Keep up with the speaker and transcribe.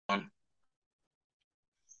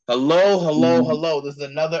Hello, hello, hello. This is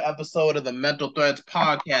another episode of the Mental Threads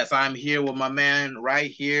podcast. I'm here with my man right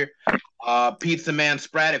here, Pizza Man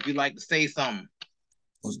Sprat. If you'd like to say something.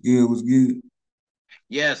 What's good? What's good?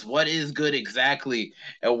 Yes, what is good exactly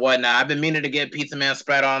and whatnot. I've been meaning to get Pizza Man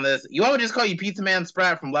Sprat on this. You want me to just call you Pizza Man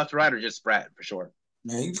Sprat from left to right or just Sprat for sure?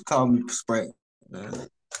 Man, you just call me Sprat, man.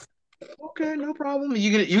 Okay, no problem.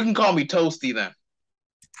 You can call me Toasty then.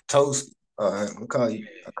 Toast. All right, I call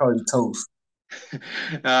you Toast. All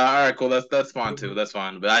right, cool. That's fine too. That's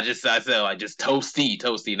fine. But I said like just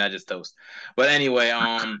toasty, not just toast. But anyway,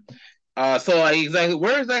 so like exactly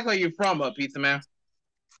where exactly are you from, Pizza Man?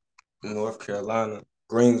 North Carolina,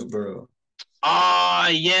 Greensboro. Ah,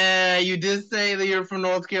 yeah, you did say that you're from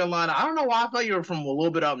North Carolina. I don't know why I thought you were from a little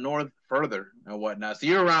bit up north further and whatnot. So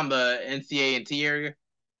you're around the NCA and T area.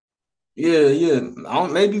 Yeah, yeah. I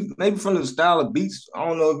don't, maybe from the style of beats. I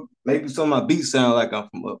don't know. Maybe some of my beats sound like I'm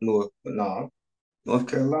from up north, but no, North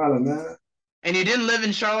Carolina, man. And you didn't live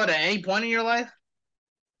in Charlotte at any point in your life?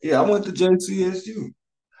 Yeah, I went to JCSU.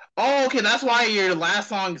 Oh, okay, that's why your last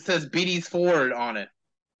song says BD's Ford on it.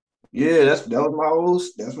 Yeah, that's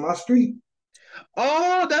my street.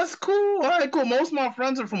 Oh, that's cool. All right, cool. Most of my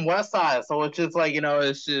friends are from West Side, so it's just like,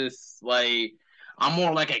 it's just like I'm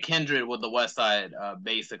more like a kindred with the West Side,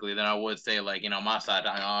 basically, than I would say like, my side.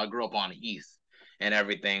 I grew up on the East and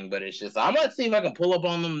everything, but it's just I might see if I can pull up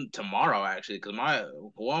on them tomorrow actually, because my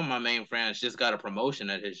one of my main friends just got a promotion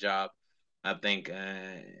at his job. I think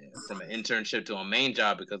from an internship to a main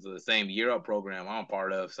job because of the same year up program I'm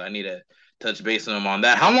part of. So I need to touch base with him on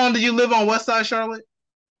that. How long did you live on West Side, Charlotte?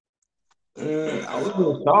 I was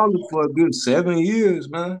in Charlotte for a good 7 years,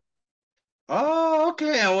 man. Oh,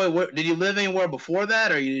 okay. And did you live anywhere before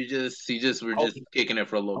that, or you just were I was, just kicking it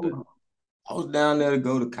for a little I bit? was, I was down there to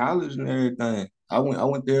go to college and everything. I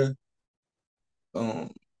went there um,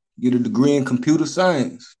 get a degree in computer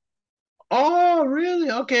science. Oh, really?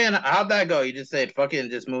 Okay. And how'd that go? You just said fuck it and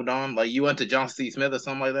just moved on. Like you went to John C. Smith or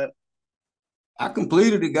something like that. I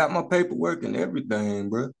completed it, got my paperwork and everything,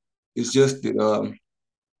 bro. It's just that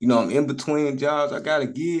I'm in between jobs. I got a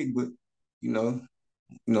gig, but you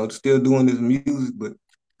know, still doing this music, but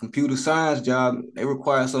computer science job, they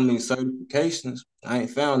require so many certifications. I ain't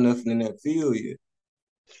found nothing in that field yet.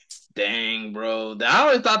 Dang, bro. I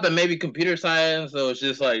always thought that maybe computer science, so it's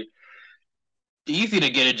just like easy to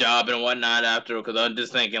get a job and whatnot after. Because I'm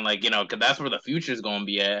just thinking like because that's where the future's gonna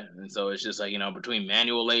be at, and so it's just like between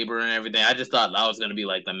manual labor and everything. I just thought that was gonna be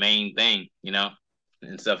like the main thing,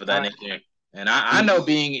 and stuff of that I, nature. And I know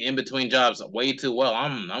being in between jobs way too well.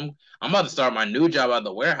 I'm about to start my new job at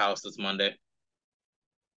the warehouse this Monday.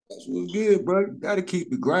 That's what's good, bro. You gotta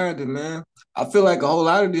keep it grinding, man. I feel like a whole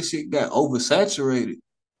lot of this shit got oversaturated.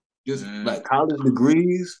 Just Mm, like college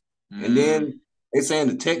degrees, and mm. then they saying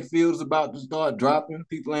the tech field's about to start dropping.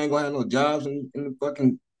 People ain't gonna have no jobs in the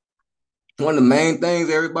fucking one of the main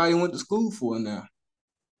things everybody went to school for now.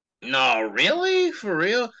 No, really? For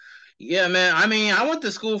real? Yeah, man. I mean, I went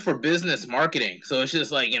to school for business marketing. So it's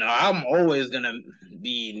just like, I'm always gonna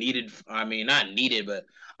be needed. I mean, not needed, but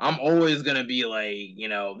I'm always gonna be like,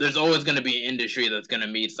 there's always gonna be an industry that's gonna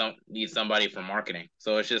need somebody for marketing.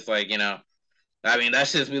 So it's just like, I mean,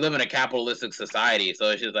 that's just we live in a capitalistic society. So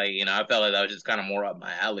it's just like, I felt like that was just kind of more up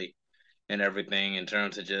my alley and everything in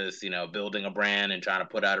terms of just building a brand and trying to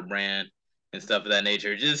put out a brand and stuff of that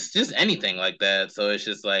nature, just anything like that. So it's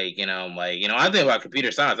just like I think about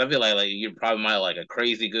computer science. I feel like you're probably like a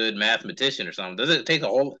crazy good mathematician or something. Does it take a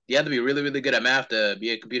whole you have to be really really good at math to be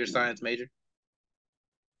a computer science major?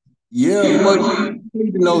 Yeah, well, you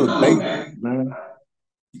need to know the basics, man.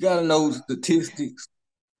 You gotta know statistics,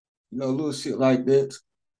 little shit like that.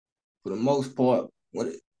 For the most part, what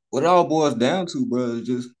it all boils down to, bro, is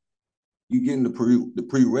just you getting the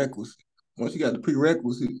prerequisites. Once you got the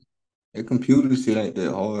prerequisites, that computer shit ain't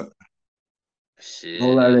that hard. A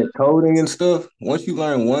whole lot of Shit. that coding and stuff. Once you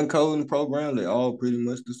learn one coding program, they all pretty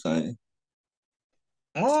much the same.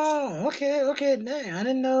 Oh, okay, okay. Dang, I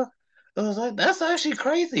didn't know. I was like, that's actually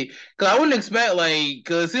crazy. Cause I wouldn't expect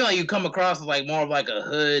cause it seems like you come across as like more of like a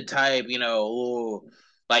hood type, little,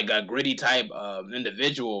 like a gritty type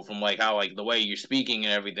individual from like how like the way you're speaking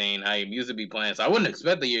and everything, how your music be playing. So I wouldn't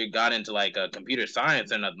expect that you got into like a computer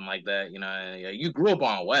science or nothing like that. And, yeah, you grew up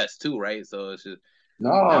on West too, right? So it's just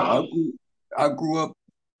No, I grew up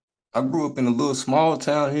I grew up in a little small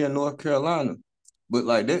town here in North Carolina. But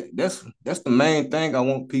like that's the main thing I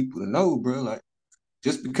want people to know, bro. Like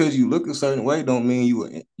just because you look a certain way don't mean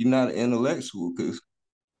you're not an intellectual, because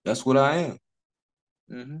that's what I am.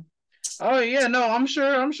 hmm. Oh yeah, no, I'm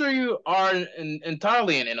sure you are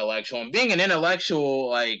entirely an intellectual, and being an intellectual,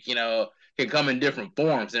 like can come in different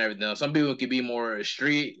forms and everything. Some people can be more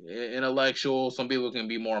street intellectual. Some people can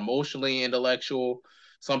be more emotionally intellectual.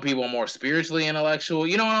 Some people are more spiritually intellectual.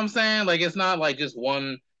 You know what I'm saying? Like it's not like just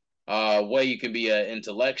one way you can be an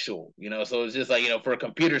intellectual. So it's just like for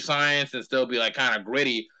computer science and still be like kind of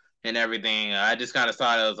gritty and everything. I just kind of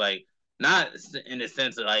thought it was like not in the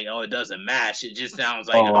sense of like it doesn't match. It just sounds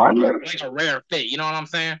Oh, I know. like a rare fit. You know what I'm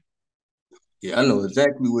saying? Yeah, I know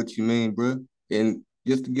exactly what you mean, bro. And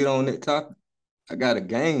just to get on that topic, I got a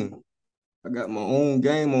game. I got my own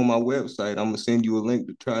game on my website. I'm gonna send you a link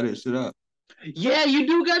to try that shit out. Yeah, you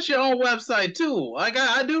do got your own website too.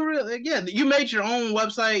 I do really. Yeah, you made your own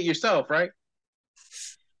website yourself, right?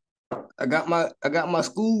 I got my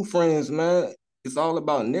school friends, man. It's all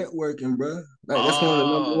about networking, bro. Like that's one of the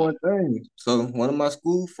number Oh one things. So one of my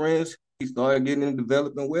school friends, he started getting into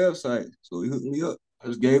developing websites. So he hooked me up. I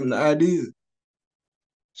just gave him the idea.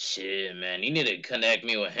 shit, man, you need to connect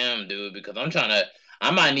me with him, dude, because I'm trying to. I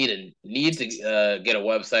might need to get a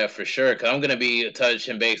website for sure, because I'm gonna be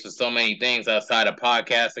touching base with so many things outside of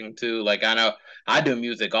podcasting too. Like I know I do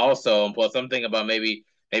music also, and plus I'm thinking about maybe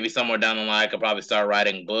somewhere down the line I could probably start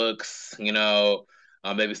writing books.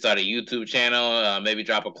 Maybe start a YouTube channel, maybe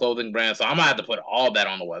drop a clothing brand. So I might have to put all that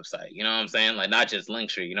on the website. You know what I'm saying? Like not just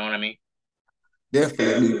Linktree. You know what I mean?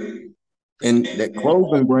 Definitely. And that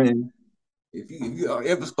clothing brand, if you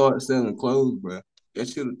ever start selling clothes, bro, that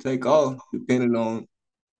should take off depending on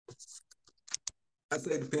I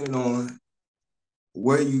say depending on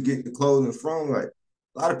where you get the clothing from. Like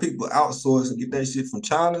a lot of people outsource and get that shit from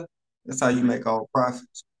China. That's how you make all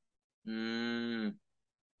profits. Mm.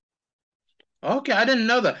 Okay, I didn't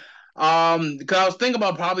know that. Because I was thinking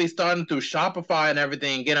about probably starting through Shopify and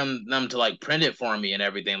everything, getting them to like print it for me and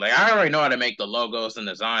everything. Like I already know how to make the logos and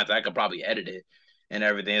designs. I could probably edit it and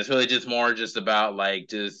everything. It's really just more just about like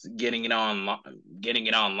just getting it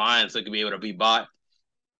online so it could be able to be bought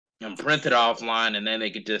and printed offline, and then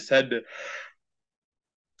they could just head to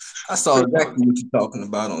I saw exactly what you're talking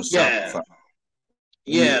about on yeah. Shopify.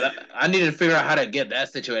 Yeah, Yeah, I need to figure out how to get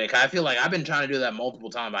that situated. 'Cause I feel like I've been trying to do that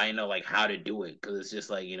multiple times, but I didn't know like how to do it because it's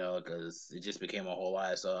just like because it just became a whole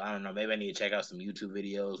lot. So I don't know. Maybe I need to check out some YouTube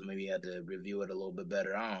videos. Maybe I have to review it a little bit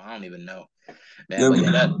better. I don't even know, man. yeah. But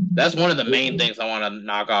yeah, that's one of the main things I want to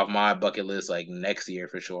knock off my bucket list like next year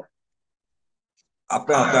for sure. I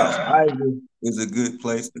found out Fiverr is a good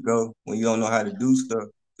place to go when you don't know how to do stuff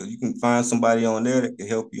because you can find somebody on there that can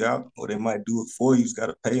help you out, or they might do it for you. You just got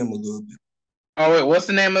to pay them a little bit. Oh wait, what's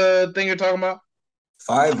the name of the thing you're talking about?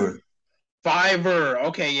 Fiverr. Fiverr.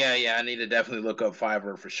 Okay, yeah, yeah. I need to definitely look up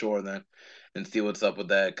Fiverr for sure then and see what's up with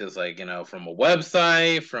that. Cause like, from a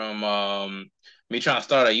website, from me trying to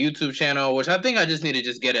start a YouTube channel, which I think I just need to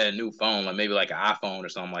just get a new phone, like maybe like an iPhone or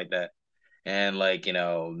something like that. And like,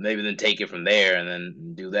 maybe then take it from there and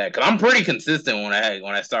then do that. Cause I'm pretty consistent when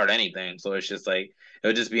I start anything. So it's just like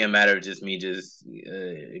it'll just be a matter of just me just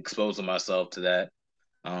exposing myself to that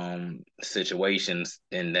situations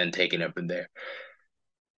and then taking it from there.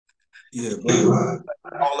 Yeah, bro.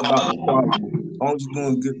 All about the quality. As long as you're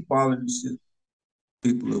doing good quality shit,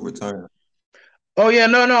 people will return. Oh yeah,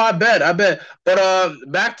 no, no, I bet.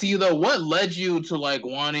 But back to you though. What led you to like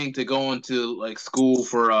wanting to go into like school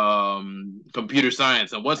for computer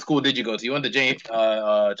science? And what school did you go to? You went to James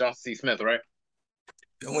Johnson C. Smith, right?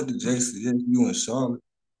 I went to JCSU in Charlotte.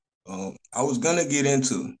 I was gonna get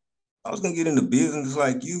into, I was gonna get into business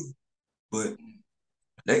like you, but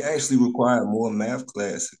they actually required more math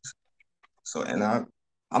classes. So, and I'm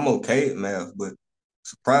okay at math, but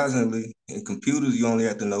surprisingly, in computers, you only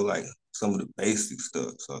have to know like some of the basic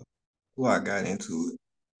stuff. So, before I got into it,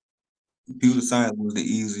 computer science was the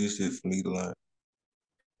easiest shit for me to learn,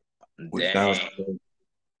 which sounds Dang. crazy.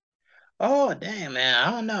 Oh dang, man.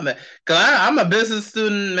 I don't know, man. Cause I'm a business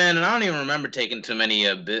student, man, and I don't even remember taking too many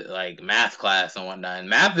bit like math class and whatnot. And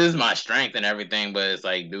math is my strength and everything, but it's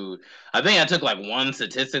like, dude, I think I took like one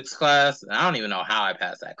statistics class, and I don't even know how I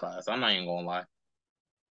passed that class. I'm not even gonna lie.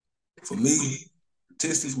 For me,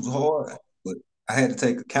 statistics was hard, but I had to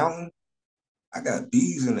take accounting. I got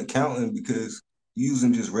B's in accounting because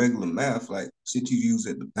using just regular math, like shit you use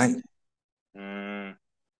at the bank. Mm.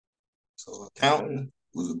 So accounting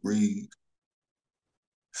was a breeze.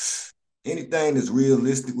 Anything that's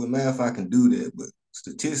realistic with math, I can do that. But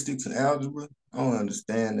statistics and algebra, I don't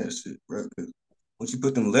understand that shit, bro. Because once you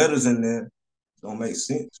put them letters in there, it don't make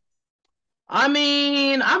sense. I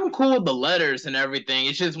mean, I'm cool with the letters and everything.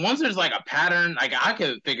 It's just once there's like a pattern, like I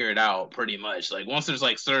could figure it out pretty much. Like once there's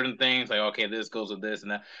like certain things, like okay, this goes with this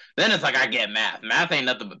and that, then it's like I get math. Math ain't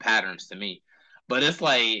nothing but patterns to me. But it's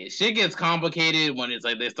like shit gets complicated when it's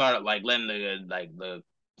like they start like letting the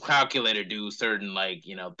calculator do certain like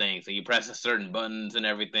things. So you press a certain buttons and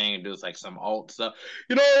everything, and do like some alt stuff.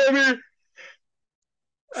 You know what I mean?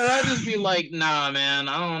 And I just be like, nah, man,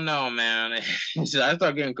 I don't know, man. I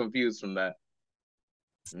start getting confused from that.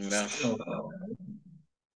 You know?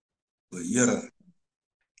 But yeah,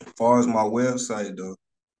 as far as my website though,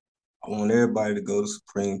 I want everybody to go to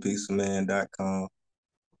supremepizzaman.com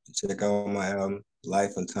and check out my album,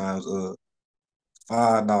 Life and Times of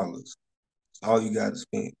 $5. That's all you got to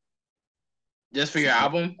spend. Just for your So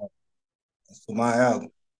album? that's for my album.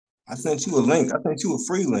 I sent you a link. I sent you a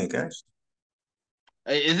free link, actually.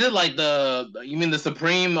 Is it like you mean the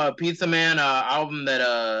Supreme Pizza Man album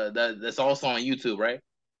that's also on YouTube, right?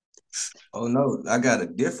 Oh no, I got a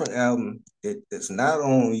different album that's not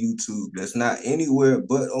on YouTube. That's not anywhere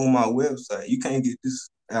but on my website. You can't get this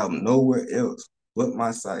album nowhere else but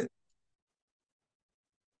my site.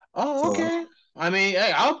 Oh, So okay. I mean,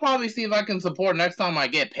 hey, I'll probably see if I can support next time I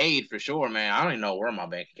get paid for sure, man. I don't even know where my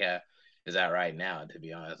bank account is at right now, to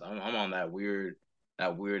be honest. I'm on that weird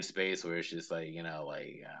space where it's just like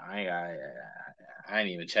like I ain't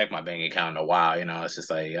even checked my bank account in a while. It's just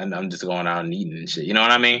like I'm just going out and eating and shit. You know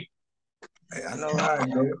what I mean? hey, I know how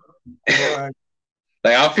it goes. I know how.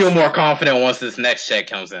 Like I'll feel more confident once this next check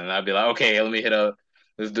comes in. I'll be like, okay, let me hit up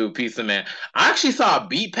this dude Pizza Man. I actually saw a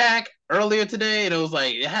beat pack earlier today, and it was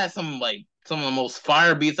like it had some of the most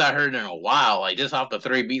fire beats I heard in a while. Like just off the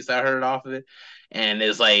three beats I heard off of it, and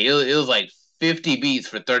it's like it was like 50 beats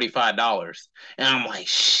for $35, and I'm like,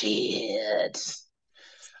 shit,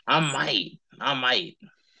 I might. I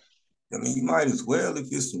mean, you might as well if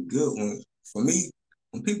it's some good ones. For me,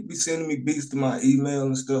 when people be sending me beats to my email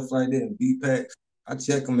and stuff like that and beat packs, I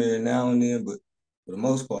check them every now and then, but for the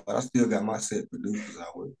most part, I still got my set producers I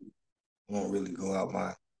work with. I won't really go out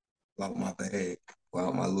my bag, go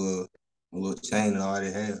out my little chain and I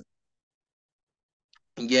already have.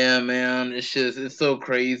 Yeah, man, it's so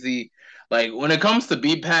crazy. Like when it comes to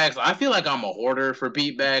beat packs, I feel like I'm a hoarder for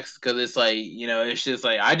beat packs because it's like it's just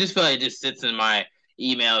like I just feel like it just sits in my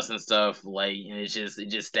emails and stuff. Like and it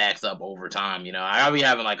just stacks up over time. I'll be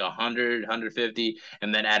having like 100, 150,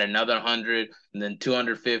 and then add another 100, and then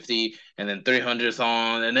 250, and then 300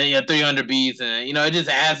 songs, and then 300 beats, and it just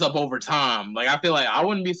adds up over time. Like I feel like I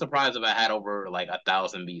wouldn't be surprised if I had over like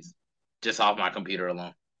 1,000 beats just off my computer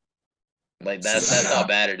alone. Like See, that's how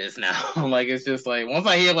bad it is now. Like it's just like once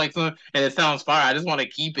I hear like some and it sounds fire, I just want to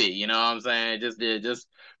keep it. You know what I'm saying? Just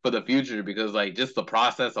for the future because like just the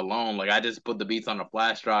process alone. Like I just put the beats on a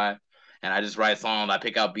flash drive and I just write songs. I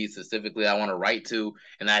pick out beats specifically I want to write to,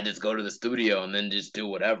 and I just go to the studio and then just do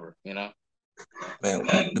whatever. man,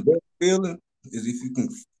 the best feeling is if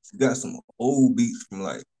you got some old beats from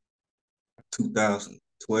like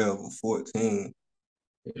 2012 or 14,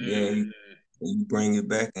 and then Mm. you bring it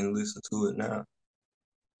back and listen to it now.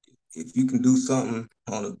 If you can do something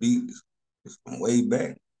on a beat that's from way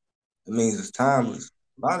back, it means it's timeless.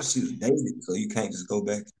 A lot of shit is dated, so you can't just go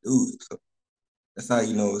back and do it. So that's how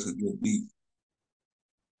you know it's a good beat.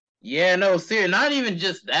 Yeah, no, seriously, not even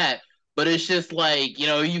just that, but it's just like,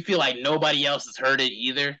 you feel like nobody else has heard it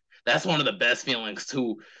either. That's one of the best feelings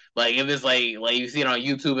too. Like if it's like you see it on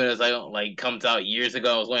YouTube and it's like comes out years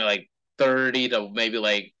ago, it's only like 30 to maybe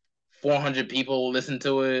like 400 people listen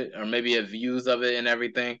to it or maybe have views of it and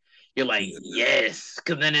everything. You're like, Yeah, yes,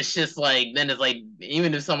 because then it's just like then it's like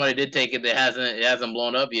even if somebody did take it that it hasn't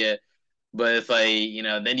blown up yet, but it's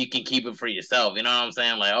like, then you can keep it for yourself. You know what I'm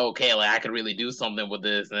saying? Like, okay, like I could really do something with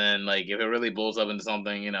this, and like if it really blows up into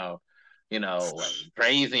something, like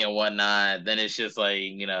crazy and whatnot, then it's just like,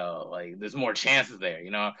 like there's more chances there,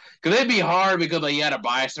 because it'd be hard because like you got to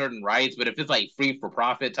buy certain rights, but if it's like free for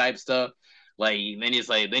profit type stuff, like then it's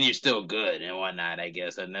like then you're still good and whatnot, I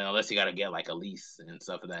guess, and then unless you got to get like a lease and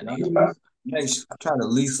stuff of that yeah, nature. I try to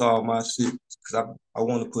lease all my shit because I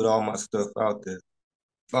want to put all my stuff out there.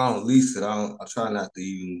 If I don't lease it, I try not to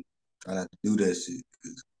even try not to do that shit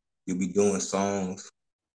because you'll be doing songs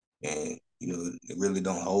and it really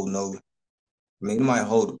don't hold no. I mean, it might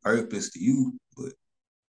hold a purpose to you, but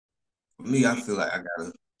for me, I feel like I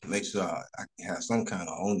gotta make sure I can have some kind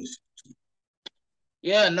of ownership.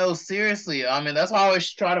 Yeah, no, seriously. I mean, that's why I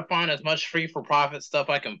always try to find as much free for profit stuff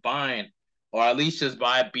I can find, or at least just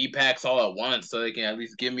buy B packs all at once, so they can at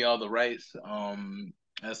least give me all the rights,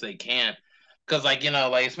 as they can. Cause like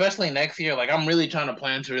like especially next year, like I'm really trying to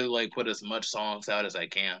plan to really like put as much songs out as I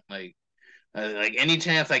can. Like any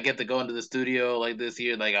chance I get to go into the studio like this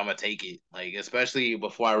year, like I'm gonna take it. Like especially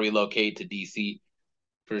before I relocate to DC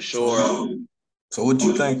for sure. So, so what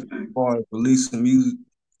you think as far as releasing music?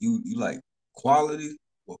 You like quality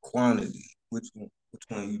or quantity? Which one? Which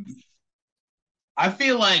one you do? I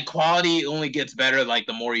feel like quality only gets better like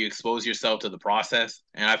the more you expose yourself to the process,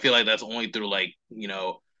 and I feel like that's only through like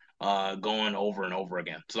going over and over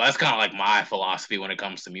again. So that's kind of like my philosophy when it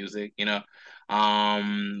comes to music. Like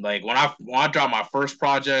when I dropped my first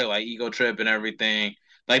project, like Ego Trip and everything,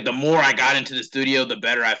 like the more I got into the studio, the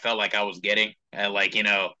better I felt like I was getting at like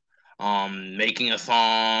making a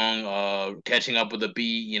song, catching up with a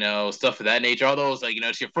beat, stuff of that nature. All those like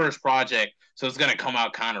it's your first project, so it's gonna come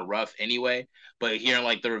out kind of rough anyway, but hearing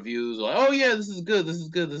like the reviews, like, oh yeah, this is good, this is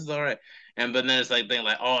good, this is all right, but then it's like thing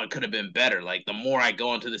like, oh, it could have been better. Like the more I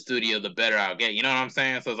go into the studio, the better I'll get. You know what I'm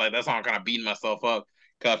saying? So it's like that's how I'm kind of beating myself up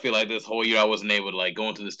because I feel like this whole year I wasn't able to like go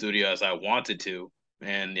into the studio as I wanted to,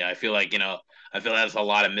 and yeah, I feel like I feel that's a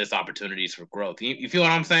lot of missed opportunities for growth. You feel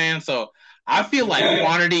what I'm saying? So I feel like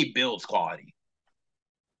quantity builds quality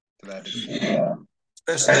to that degree. Yeah.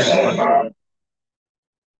 Especially in the first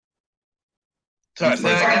you Sorry, say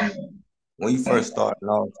first that again. when you first starting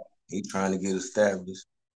off, you trying to get established.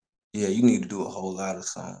 Yeah, you need to do a whole lot of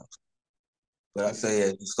songs. But I say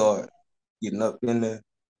as you start getting up in there,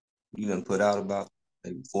 you done put out about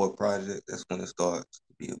maybe 4 projects. That's when it starts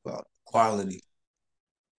to be about quality.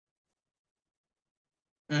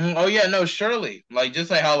 Oh yeah, no, surely. Like just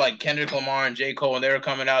like how like Kendrick Lamar and J. Cole when they were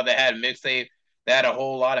coming out, they had mixtape. They had a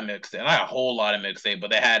whole lot of mixtape, not a whole lot of mixtape, but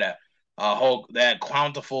they had a whole they had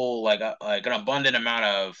quantable like an abundant amount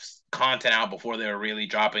of content out before they were really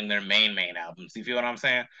dropping their main albums. You feel what I'm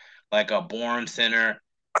saying? Like a Born Sinner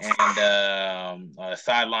and a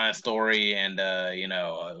Sideline Story and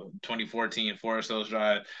 2014 Forest Hills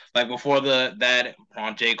Drive. Like before the that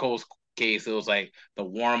on J. Cole's case, it was like the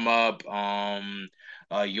warm up.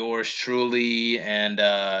 Yours truly, and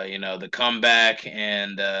the comeback,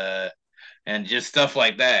 and just stuff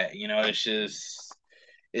like that.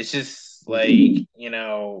 It's just like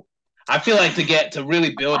I feel like to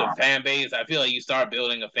really build a fan base, I feel like you start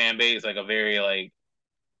building a fan base like a very like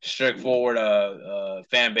straightforward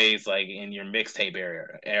fan base like in your mixtape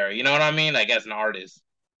era. You know what I mean? Like as an artist.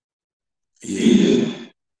 Yeah.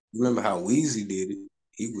 Remember how Weezy did it?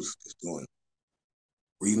 He was just doing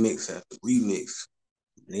remix after remix.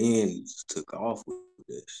 Then he just took off with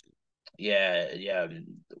that shit. Yeah, yeah.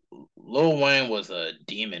 Lil Wayne was a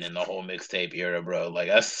demon in the whole mixtape era, bro. Like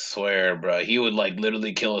I swear, bro, he would like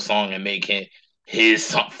literally kill a song and make it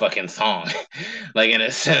fucking song, like in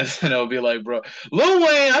a sense. And it'll be like, bro, Lil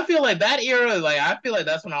Wayne. I feel like that era, like I feel like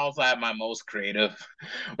that's when I was at my most creative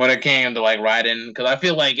when it came to like writing, because I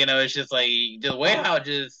feel like it's just like the way how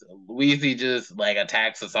just Weezy just like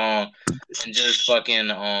attacks the song and just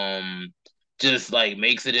fucking just like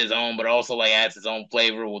makes it his own, but also like adds his own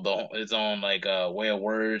flavor with his own like way of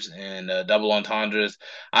words and double entendres.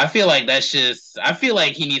 I feel like that's just. I feel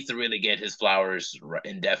like he needs to really get his flowers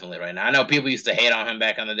indefinitely right now. I know people used to hate on him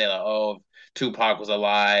back in the day, like, oh, if Tupac was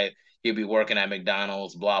alive, he'd be working at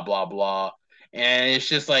McDonald's, blah blah blah. And it's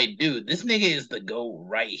just like, dude, this nigga is the GOAT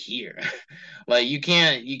right here. Like you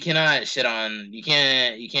can't shit on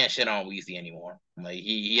Weezy anymore. Like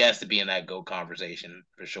he has to be in that GOAT conversation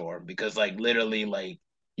for sure. Because like literally like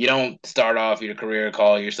you don't start off your career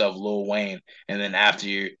call yourself Lil Wayne and then after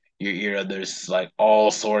your era there's like all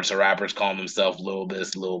sorts of rappers calling themselves Lil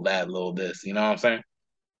this, Lil that, Lil this. You know what I'm saying?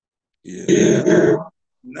 Yeah,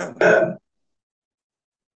 that's no.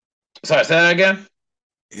 Sorry, say that again.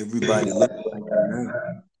 Everybody looks like that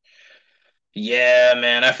now. Yeah,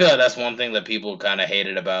 man. I feel like that's one thing that people kind of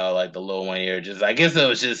hated about like the Lil Wayne year. Just I guess it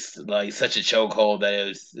was just like such a chokehold that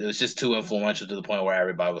it was just too influential to the point where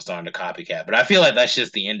everybody was starting to copycat. But I feel like that's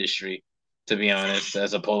just the industry, to be honest,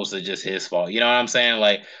 as opposed to just his fault. You know what I'm saying?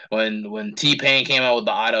 Like when T Pain came out with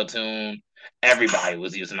the auto tune, everybody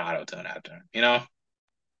was using auto tune after him. You know?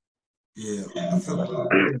 Yeah, I feel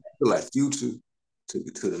like Future took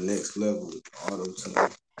it to the next level with auto tune.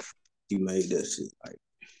 He made that shit like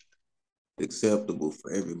acceptable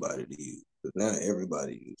for everybody to use. But now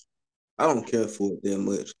everybody uses. I don't care for it that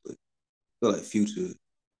much, but I feel like Future,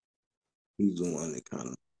 he's the one that kind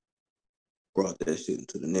of brought that shit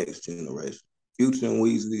into the next generation. Future and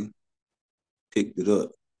Weezy picked it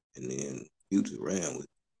up, and then Future ran with it.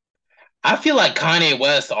 I feel like Kanye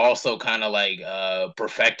West also kind of like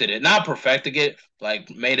perfected it. Not perfected it,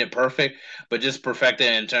 like made it perfect, but just perfected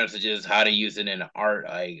it in terms of just how to use it in art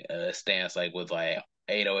like stance like with like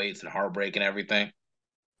 808s and heartbreak and everything.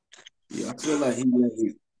 Yeah, I feel like he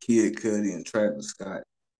made Kid Cudi and Travis Scott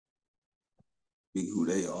be who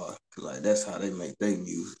they are. Cause like that's how they make their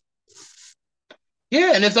music.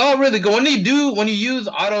 Yeah, and it's all really good. When you use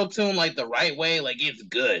auto tune like the right way, like it's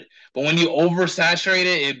good. But when you oversaturate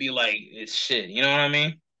it, it'd be like it's shit. You know what I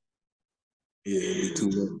mean? Yeah, it'd be too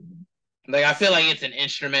much. Like I feel like it's an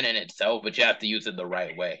instrument in itself, but you have to use it the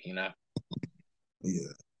right way, you know? Yeah,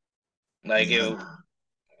 Like yeah,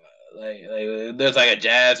 it there's like a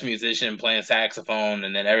jazz musician playing saxophone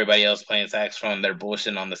and then everybody else playing saxophone, they're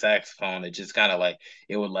bullshitting on the saxophone. It just kind of like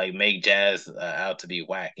it would like make jazz out to be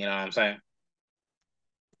whack, you know what I'm saying?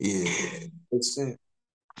 yeah. It's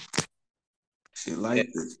shit Yeah. like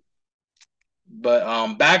this.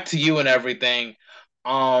 But back to you and everything.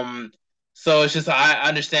 Um so it's just I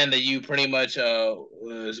understand that you pretty much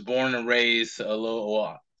was born and raised a little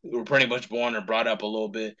well, you were pretty much born and brought up a little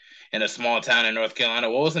bit in a small town in North Carolina.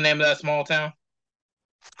 What was the name of that small town?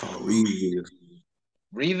 Called Reedsville.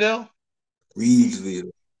 Reeville?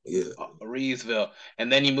 Reedsville. Yeah, Reeville.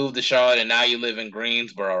 And then you moved to Charlotte and now you live in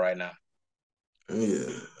Greensboro right now.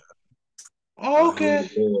 yeah. Oh, Out here, okay.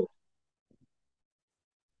 yeah.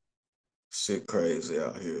 Shit crazy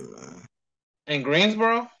out here, man. In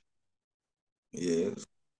Greensboro? Yeah,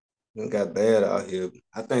 it got bad out here.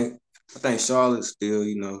 I think Charlotte's still,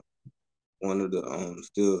 one of the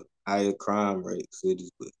still higher crime rate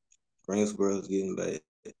cities, but Greensboro's getting bad.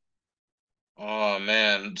 Oh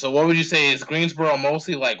man. So what would you say is Greensboro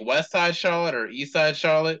mostly like West Side Charlotte or East Side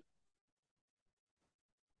Charlotte?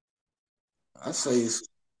 I say it's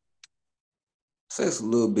a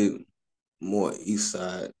little bit more east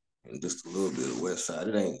side and just a little bit of west side.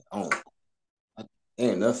 It ain't I don't I,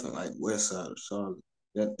 ain't nothing like west side of Charlotte.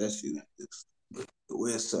 That shit is the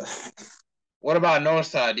west side. What about North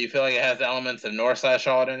Side? Do you feel like it has elements of North Side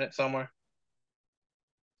Charlotte in it somewhere?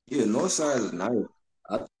 Yeah, north side is nice.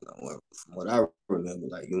 I from what I remember,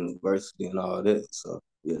 like university and all that. So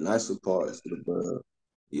yeah, nicer parts of the borough.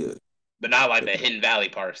 Yeah, But not like the Hidden Valley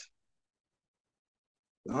parts.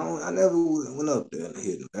 I never went up there in the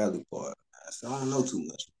Hidden Valley part. So I don't know too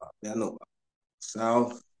much about that. I know about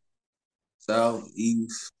south, south,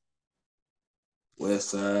 east, west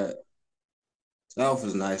side. South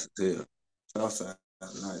is nice too. South side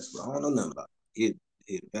is nice, but I don't know nothing about Hidden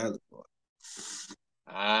Valley part.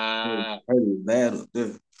 Ah. Heard it's bad up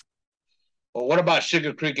there. Well, what about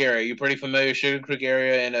Sugar Creek area? You pretty familiar with Sugar Creek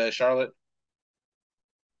area in Charlotte?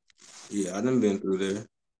 Yeah, I done been through there.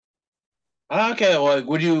 Okay, well,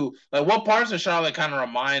 would you like what parts of Charlotte kind of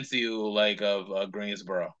reminds you like of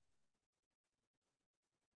Greensboro?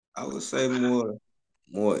 I would say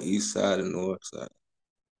more east side and north side.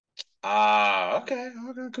 Ah, okay,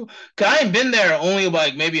 okay, cool. 'Cause I ain't been there only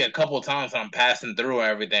like maybe a couple times. I'm passing through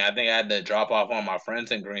everything. I think I had to drop off one of my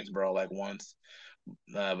friends in Greensboro like once,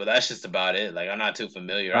 but that's just about it. Like I'm not too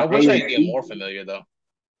familiar. By I A wish I and could get T, more familiar though.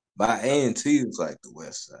 by A and T is like the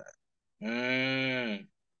west side. Mm.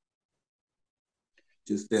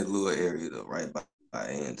 Just that little area though, right by A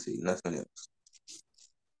and T. Nothing else.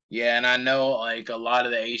 Yeah, and I know like a lot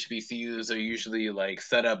of the HBCUs are usually like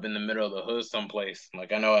set up in the middle of the hood someplace.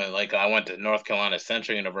 Like I know, like I went to North Carolina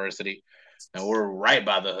Central University, and we're right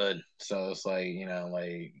by the hood. So it's like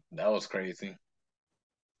like that was crazy.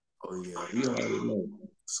 Oh yeah, you already know.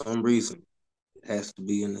 For some reason it has to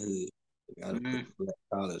be in the hood. You gotta put Mm. the black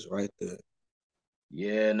college right there.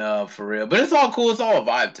 Yeah, no, for real. But it's all cool. It's all a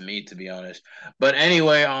vibe to me, to be honest. But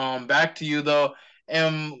anyway, back to you though.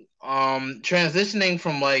 And transitioning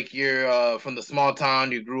from like your from the small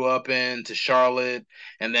town you grew up in to Charlotte,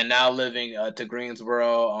 and then now living to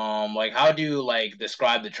Greensboro. Like how do you like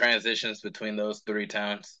describe the transitions between those three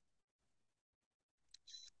towns?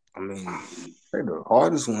 I mean, say the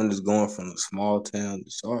hardest one is going from a small town to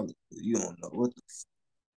Charlotte. You don't know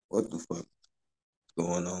what the fuck is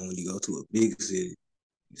going on when you go to a big city.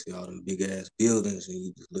 You see all them big ass buildings and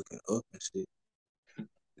you just looking up and shit.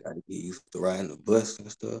 You gotta get used to riding the bus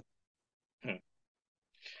and stuff. Hmm.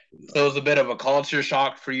 You So know. it's a bit of a culture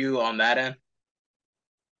shock for you on that end.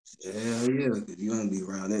 Hell yeah, because you don't be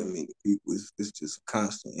around that many people. It's just a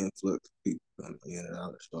constant influx of people coming in and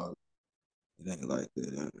out of Charlotte. It ain't like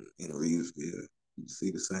that in Reedsville. You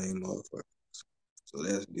see the same motherfuckers. So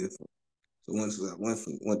that's different. So once I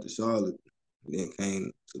went to Charlotte, and then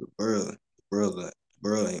came to the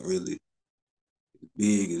borough ain't really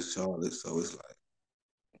big as Charlotte, so it's like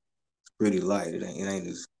it's pretty light. It ain't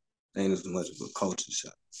as much of a culture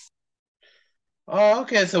shock. Oh,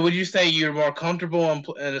 okay. So would you say you're more comfortable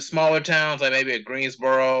in the smaller towns, like maybe a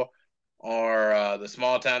Greensboro or the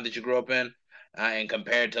small town that you grew up in, and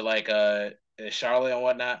compared to like Charlotte and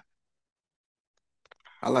whatnot?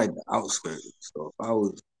 I like the outskirts. So if I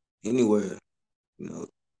was anywhere, you know,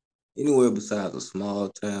 anywhere besides a small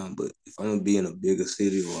town, but if I'm gonna be in a bigger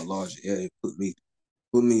city or a larger area, put me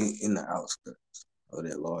in the outskirts of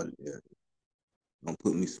that larger area. Don't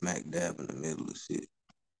put me smack dab in the middle of shit.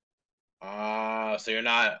 So you're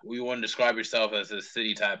not. We wouldn't describe yourself as a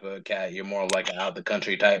city type of cat. You're more of like an out the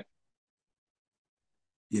country type.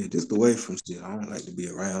 Yeah, just away from shit. I don't like to be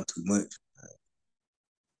around too much.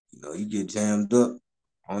 You know, you get jammed up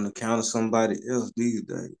on account of somebody else these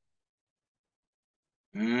days.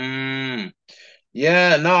 Mm.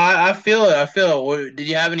 Yeah, no, I feel it. I feel it. Did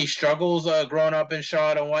you have any struggles growing up in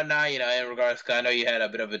Charlotte and whatnot? You know, in regards, 'cause I know you had a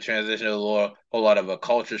bit of a transition, a whole lot of a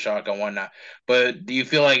culture shock and whatnot. But do you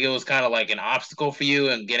feel like it was kind of like an obstacle for you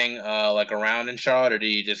in getting like around in Charlotte, or do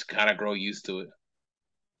you just kind of grow used to it?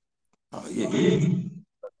 Oh yeah, you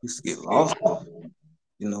used to get lost.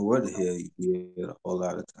 You know where the hell you be at a whole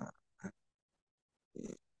lot of time.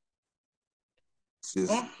 Yeah,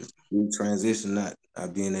 Oh, it's a big transition not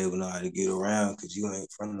being able to know how to get around because you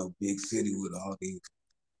ain't from no big city with all these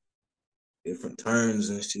different turns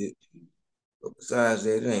and shit. But besides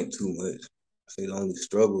that, it ain't too much. I say the only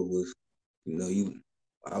struggle was, you know, you.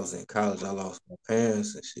 I was in college. I lost my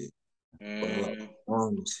parents and shit. Well, I lost mm, my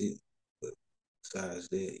mom and shit. But besides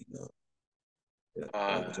that,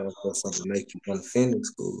 that was uh, also something to make you want to finish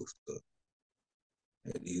school. So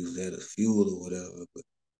I had to use that as fuel or whatever. But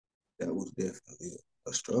that was definitely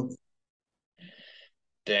a struggle.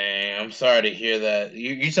 dang, I'm sorry to hear that.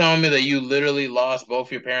 You telling me that you literally lost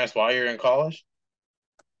both your parents while you're in college?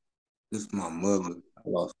 This is my mother. I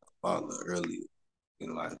lost my father earlier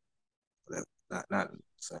in life. Whatever. Not in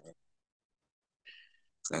the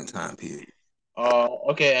same time period.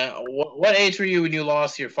 Okay. What age were you when you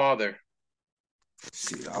lost your father?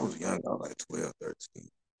 Shit, I was young. I was like 12, 13.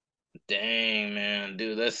 Dang, man,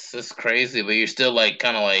 dude, that's crazy. But you're still like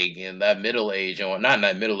kind of like in that middle age and not in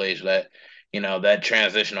that middle age, that that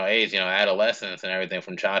transitional age, adolescence and everything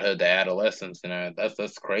from childhood to adolescence.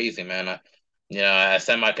 That's crazy, man. I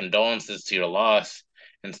send my condolences to your loss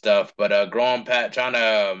and stuff. But trying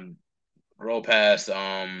to grow past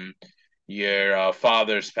your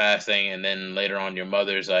father's passing and then later on your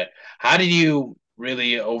mother's, like, how did you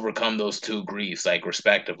really overcome those two griefs, like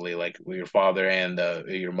respectively, like with your father and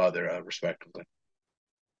your mother, respectively?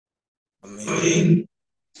 I mean,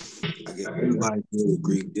 I guess everybody deal with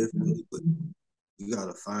grief differently, but you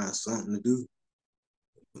gotta find something to do.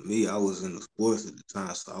 For me, I was in the sports at the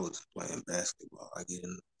time, so I was playing basketball. I get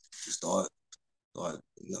in, start, start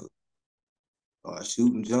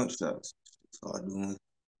shooting jump shots, start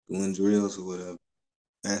doing drills or whatever,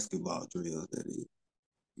 basketball drills that is.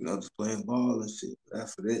 Just playing ball and shit. But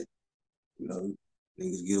after that, you know,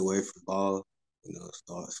 niggas get away from ball,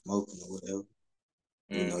 start smoking or whatever.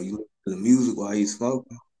 Mm. You listen to the music while you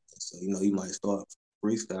smoking. So, you might start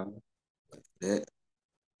freestyling like that.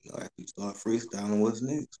 After you start freestyling, what's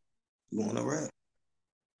next? You want to rap?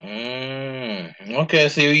 Okay,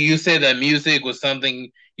 so you said that music was something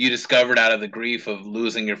you discovered out of the grief of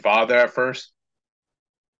losing your father at first.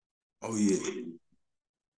 Oh yeah.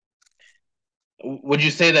 Would you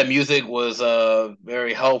say that music was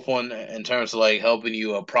very helpful in terms of like helping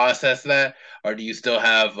you process that, or do you still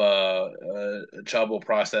have trouble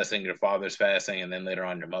processing your father's passing and then later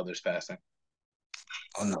on your mother's passing?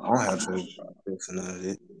 Oh no, I don't have trouble processing none of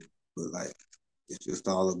it. But like, it's just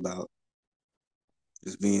all about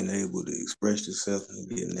just being able to express yourself and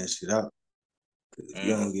getting that shit out. Because if you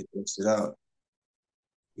Mm. don't get that shit out,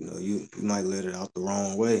 you might let it out the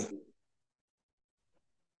wrong way.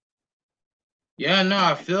 Yeah, no,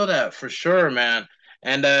 I feel that for sure, man.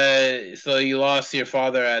 And so you lost your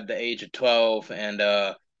father at the age of 12, and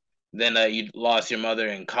then you lost your mother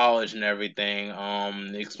in college and everything.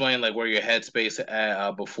 Explain like where your headspace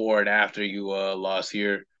at before and after you lost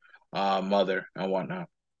your mother and whatnot.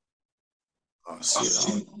 Oh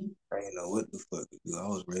shit, I didn't know what the fuck to do. I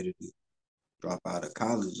was ready to drop out of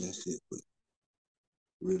college and shit, but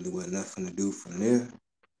really wasn't nothing to do from there.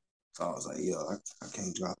 So I was like, yo, I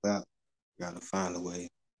can't drop out. Gotta find a way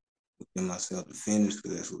within myself to finish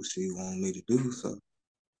because that's what she wanted me to do. So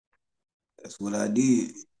that's what I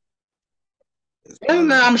did. That's And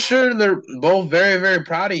probably I'm sure they're both very, very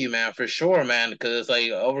proud of you, man, for sure, man. Because it's like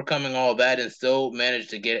overcoming all that and still manage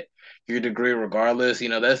to get your degree regardless.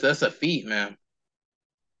 That's a feat, man.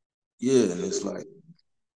 yeah, and it's like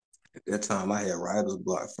at that time I had writer's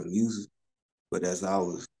block from music, but as I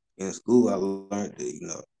was in school, I learned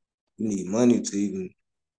that you need money to even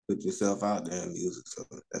put yourself out there in music. So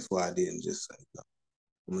that's why I didn't just say,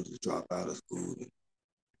 I'm gonna just drop out of school and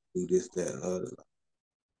do this, that, and other.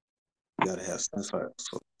 You gotta have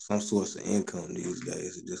some source of income these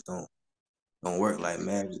days. It just don't work like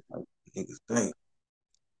magic like niggas think.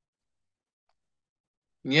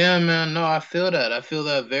 Yeah, man. No, I feel that. I feel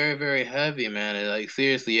that very, very heavy, man. Like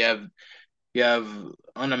seriously, you have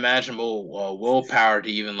unimaginable willpower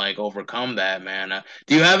to even like overcome that, man.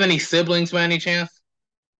 Do you have any siblings by any chance?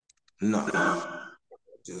 No,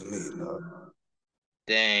 just me, dog.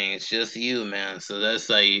 Dang, it's just you, man. So that's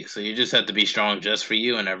like, so you just have to be strong just for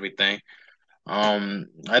you and everything.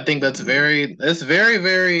 I think that's very,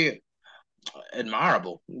 very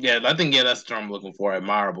admirable. Yeah, I think that's the term I'm looking for.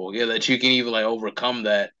 Admirable. Yeah, that you can even like overcome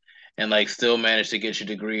that and like still manage to get your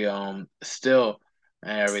degree. Still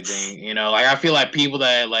and everything. You know, like I feel like people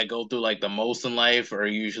that like go through like the most in life are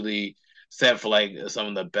usually set for like some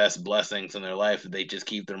of the best blessings in their life if they just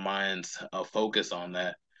keep their minds focused on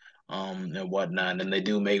that and whatnot. And they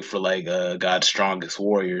do make for like God's strongest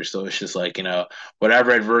warriors. So it's just like, you know,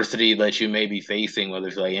 whatever adversity that you may be facing, whether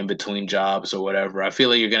it's like in between jobs or whatever, I feel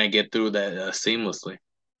like you're gonna get through that seamlessly.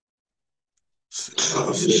 I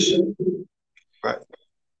appreciate that. Right.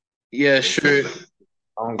 Yeah, Definitely. sure.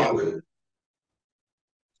 Stronger.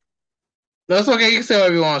 That's okay. You can say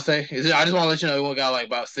whatever you want to say. I just want to let you know we got like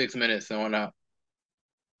about 6 minutes and whatnot,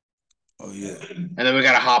 Oh yeah. and then we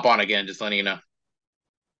gotta hop on again. Just letting you know.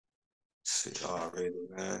 Shit already,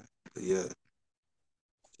 man. But yeah,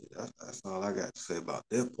 that's all I got to say about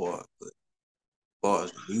that part. But as far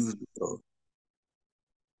as the music though,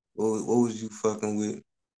 what was you fucking with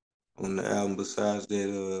on the album besides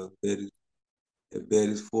that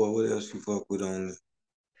Betty's for? What else you fuck with on there?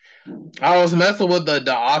 I was messing with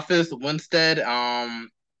the Office Winstead.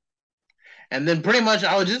 And then pretty much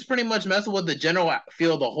I was just pretty much messing with the general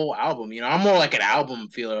feel of the whole album. You know, I'm more like an album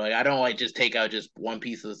feeler. Like I don't like just take out just one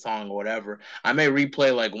piece of the song or whatever. I may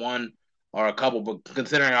replay like one or a couple, but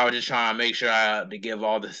considering I was just trying to make sure to give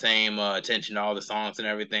all the same attention to all the songs and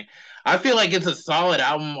everything, I feel like it's a solid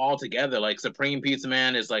album altogether. Like Supreme Pizza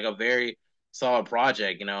Man is like a very solid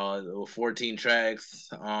project. You know, 14 tracks.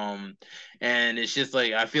 And it's just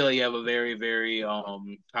like I feel like you have a very very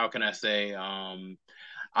how can I say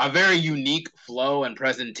a very unique flow and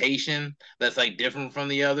presentation that's like different from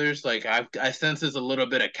the others. Like I sense there's a little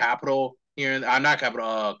bit of capital here and not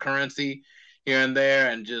capital currency here and there,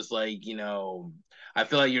 and just like you know, I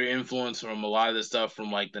feel like you're influenced from a lot of the stuff from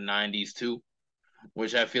like the '90s too,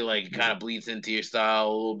 which I feel like kind of bleeds into your style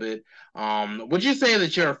a little bit. Would you say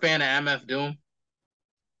that you're a fan of MF Doom?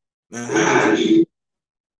 Man, how did you?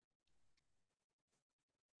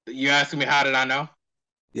 You asking me how did I know?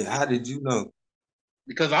 Yeah, how did you know?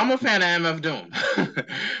 Because I'm a fan of MF Doom.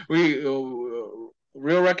 we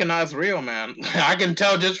real recognize real, man. I can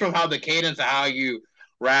tell just from how the cadence of how you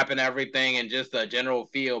rap and everything, and just the general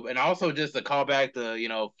feel, and also just the callback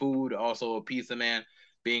to food. Also, a Pizza Man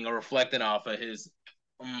being a reflecting off of his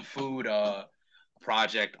food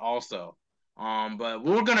project also. But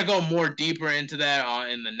we're gonna go more deeper into that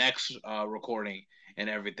in the next recording and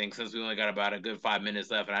everything, since we only got about a good 5 minutes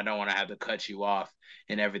left, and I don't want to have to cut you off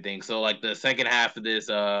and everything. So, like the second half of this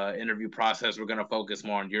interview process, we're gonna focus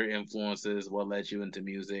more on your influences, what led you into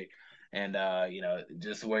music, and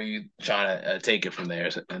just where you trying to take it from there.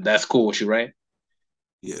 So, and that's cool with you, right?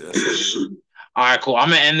 Yeah, that's cool. All right, cool. I'm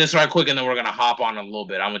gonna end this right quick, and then we're gonna hop on a little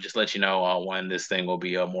bit. I'm gonna just let you know when this thing will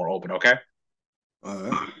be more open. Okay. All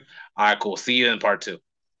right. All right, cool. See you in part two.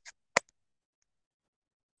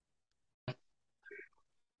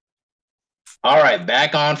 All right,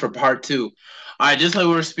 back on for part two. All right, just like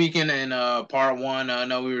we were speaking in part one, I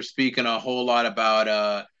know we were speaking a whole lot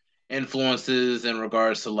about influences in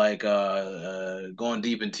regards to like going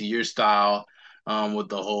deep into your style with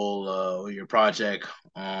the whole your project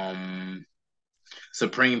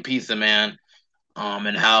Supreme Pizza Man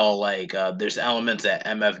and how like there's elements at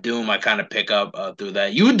MF Doom I kind of pick up through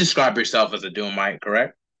that. You would describe yourself as a Doomite,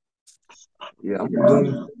 correct? Yeah, I'm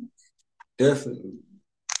doing definitely.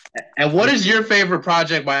 And what is your favorite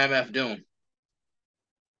project by MF Doom?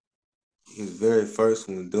 His very first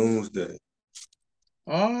one, Doomsday.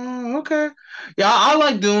 Oh, okay. Yeah, I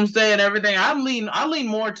like Doomsday and everything. I lean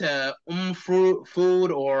more to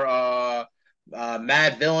food or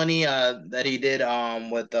Mad Villainy that he did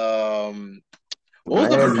with what was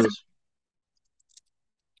the Mad Lib, producer?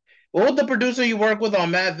 What was the producer you work with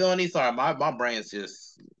on Mad Villainy? Sorry, my brain's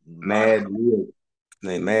just not Mad Lib,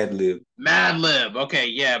 name Mad Lib. Mad Lib. Okay,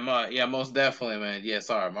 yeah, yeah, most definitely, man. Yeah,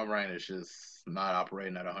 sorry, my brain is just not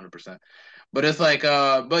operating at 100%. But it's like,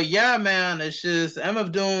 but yeah, man, it's just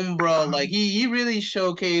MF Doom, bro. Like he really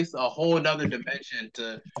showcased a whole another dimension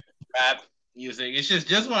to rap music. It's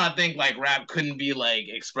just when I think like rap couldn't be like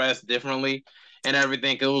expressed differently and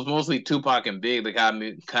everything. 'Cause it was mostly Tupac and Big that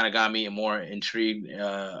got me more intrigued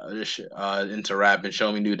into rap and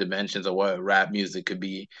showed me new dimensions of what rap music could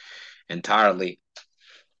be entirely.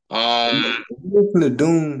 Um, If you listen to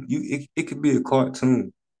Doom, it could be a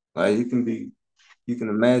cartoon. Like you can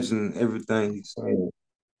imagine everything he's saying.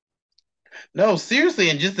 no, seriously,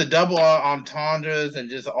 and just the double entendres and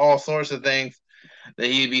just all sorts of things. that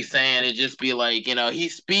he'd be saying. It just be like,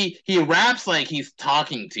 he raps like he's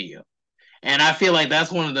talking to you. And I feel like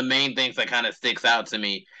that's one of the main things that kind of sticks out to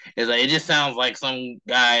me is like it just sounds like some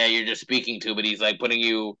guy that you're just speaking to, but he's like putting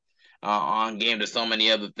you on game to so many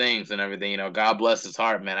other things and everything. God bless his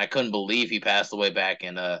heart, man. I couldn't believe he passed away back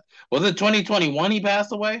in was it 2021 he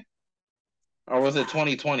passed away, or was it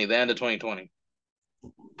 2020, the end of 2020? I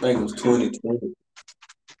think it was 2020.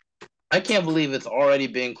 I can't believe it's already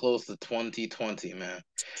been close to 2020, man.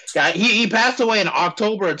 Yeah, he passed away in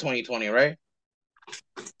October of 2020, right?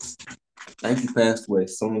 I think he passed away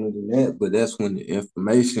sooner than that, but that's when the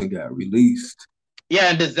information got released. Yeah,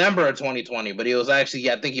 in December of 2020, but he was actually,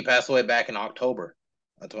 yeah, I think he passed away back in October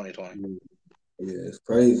of 2020. Yeah, it's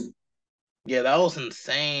crazy. Yeah, that was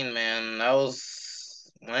insane, man. I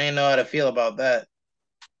didn't know how to feel about that.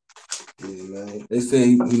 Yeah, man. They said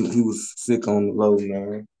he was sick on the low,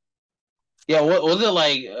 man. Yeah, what was it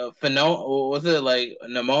like? Was it like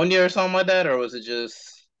pneumonia or something like that, or was it just?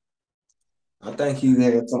 I think he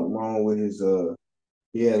had something wrong with his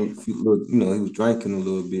yeah, a few little, he was drinking a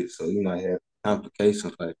little bit, so he might have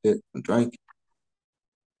complications like that from drinking.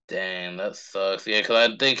 Dang, that sucks. Yeah,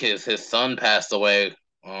 because I think his son passed away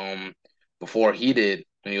before he did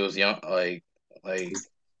when he was young. Like His,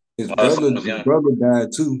 his our son brother, was his young. brother died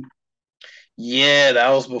too. Yeah, that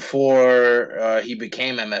was before he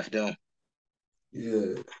became MF Doom.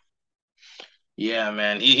 Yeah, Yeah,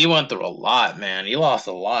 man, he went through a lot, man. He lost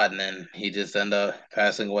a lot, and then he just ended up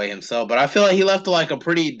passing away himself. But I feel like he left like a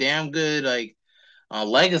pretty damn good like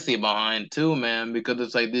legacy behind too, man. Because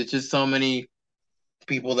it's like there's just so many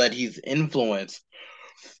people that he's influenced,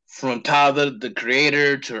 from Tyler the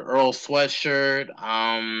Creator to Earl Sweatshirt,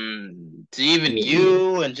 to even yeah.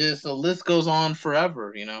 you, and just the list goes on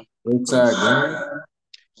forever. Inside Gun.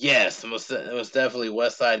 Yes, it was definitely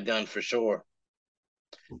West Side Gun for sure.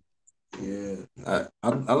 Yeah,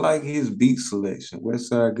 I like his beat selection. West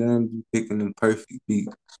Side Gun be picking the perfect beat.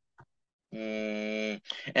 And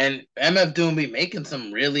MF Doom be making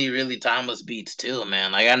some really, really timeless beats too,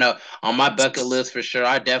 man. Like I know on my bucket list for sure,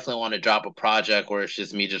 I definitely want to drop a project where it's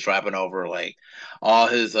just me just rapping over like all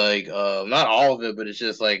his like not all of it, but it's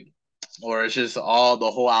just like or it's just all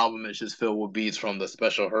the whole album is just filled with beats from the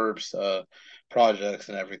Special Herbs projects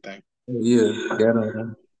and everything. Yeah,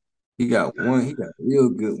 that he got a real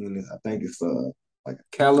good one. I think it's like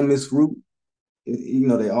a calamus root.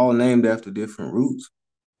 They all named after different roots.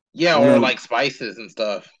 Yeah, One or of like spices and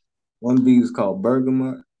stuff. one beat is called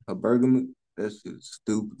bergamot. A bergamot. That's just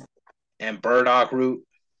stupid. And burdock root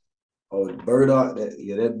Oh, the burdock.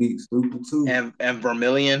 That beat stupid too. and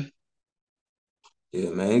vermilion. Yeah,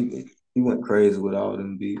 man, he went crazy with all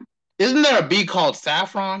them beats. Isn't there a beat called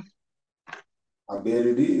saffron? I bet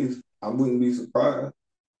it is. I wouldn't be surprised.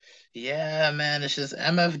 Yeah, man, it's just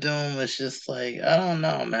MF Doom. It's just like I don't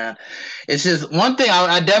know, man. It's just one thing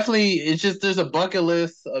I definitely. It's just there's a bucket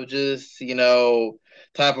list of just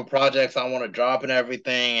type of projects I want to drop and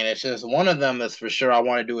everything, and it's just one of them is for sure. I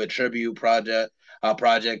want to do a tribute project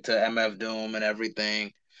to MF Doom and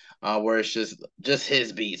everything, where it's just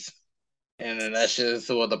his beats, and then that's just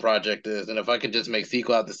what the project is. And if I could just make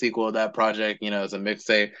sequel after sequel of that project, as a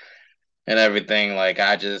mixtape and everything. Like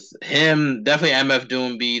I just him definitely MF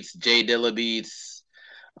Doom beats, Jay Dilla beats,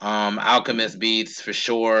 Alchemist beats for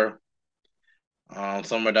sure.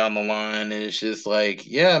 Somewhere down the line, and it's just like,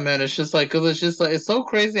 yeah, man, it's just like because it's just like it's so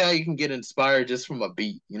crazy how you can get inspired just from a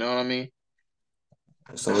beat. You know what I mean?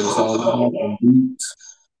 So it's all about the beats.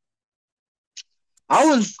 I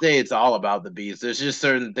wouldn't say it's all about the beats. There's just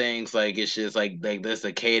certain things like it's just like there's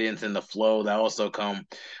the cadence and the flow that also come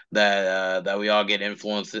that we all get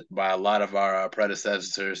influenced by a lot of our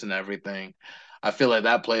predecessors and everything. I feel like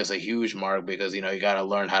that plays a huge mark because you got to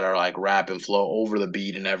learn how to like rap and flow over the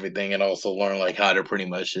beat and everything, and also learn like how to pretty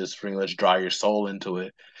much draw your soul into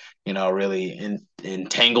it. Really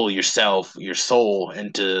entangle your soul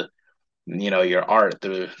into your art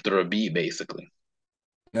through a beat, basically.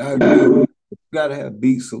 Yeah, I agree. You gotta have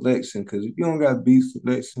beat selection because if you don't got beat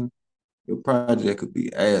selection, your project could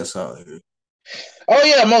be ass out here. Oh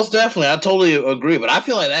yeah, most definitely. I totally agree, but I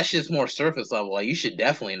feel like that's just more surface level. Like you should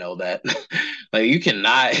definitely know that. Like you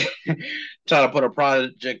cannot try to put a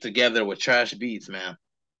project together with trash beats, man.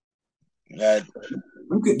 Uh,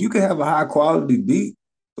 You could have a high quality beat,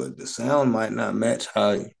 but the sound might not match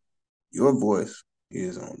how your voice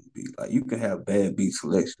is on the beat. Like you can have bad beat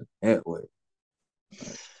selection that way.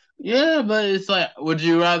 Like, yeah, but it's like, would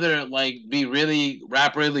you rather like be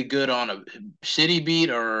rap really good on a shitty beat,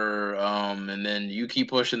 or and then you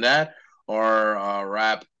keep pushing that, or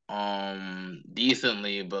rap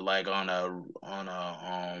decently, but like on a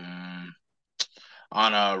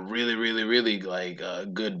on a really, really, really like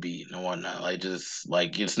good beat and whatnot. Like just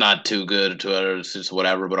like it's not too good to others, it's just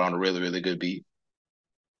whatever, but on a really, really good beat.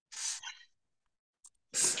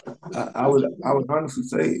 I would honestly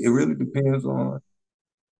say it really depends on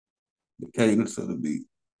the cadence of the beat.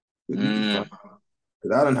 But you can find, Mm,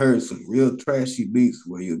 because I done heard some real trashy beats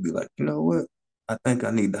where you'll be like, you know what? I think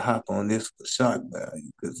I need to hop on this for shock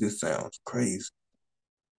value because this sounds crazy.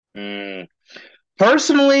 mm.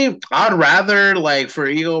 Personally, I'd rather like for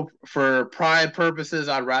ego for pride purposes,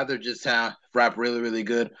 I'd rather just have rap really, really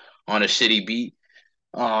good on a shitty beat.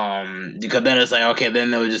 Because then it's like, okay,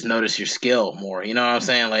 then they'll just notice your skill more. You know what I'm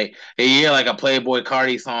saying? Like you hear like a Playboy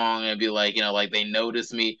Cardi song and be like, like they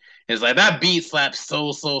notice me. It's like that beat slaps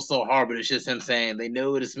so hard, but it's just him saying they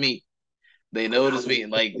notice me. They notice me,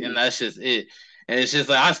 like, and that's just it. And it's just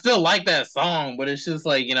like I still like that song, but it's just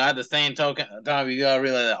like at the same token time you gotta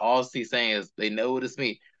realize that all he's saying is they notice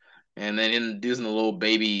me, and then introducing a little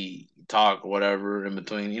baby talk or whatever in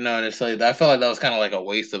between. And it's like I felt like that was kind of like a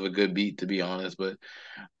waste of a good beat to be honest. But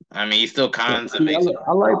I mean, he still But cons and see, makes it.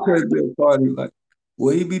 I like Playboy Cardi. Like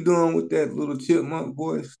what he be doing with that little chipmunk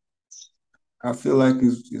voice, I feel like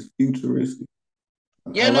it's futuristic.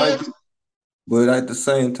 I Yeah, no, like it, but at the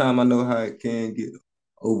same time, I know how it can get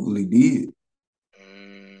overly did.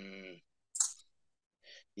 mm,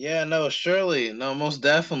 yeah, no, surely, no, most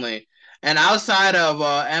definitely. And outside of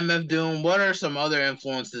MF Doom, what are some other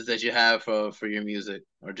influences that you have for your music,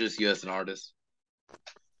 or just you as an artist?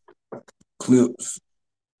 Clipse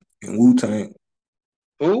and Wu-Tang.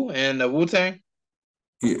 Who and the Wu-Tang?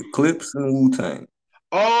 Yeah, Clipse and Wu-Tang.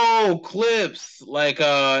 Oh, Clipse, like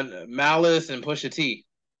Malice and Pusha T.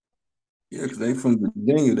 Yeah, because they from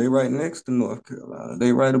Virginia. They right next to North Carolina.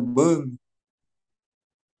 They right above me.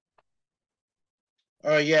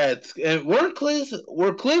 Oh yeah, and were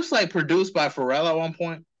Clipse like produced by Pharrell at one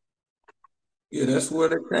point? Yeah, that's where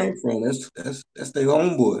they came from. That's their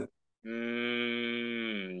homeboy.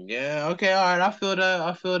 Yeah, okay, all right. I feel that.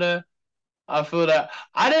 I feel that. I feel that.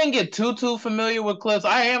 I didn't get too familiar with Clips.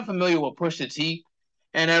 I am familiar with Pusha T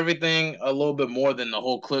and everything a little bit more than the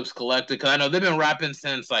whole Clips collective. Cause I know they've been rapping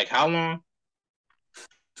since like how long?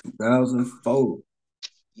 2004.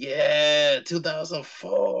 Yeah,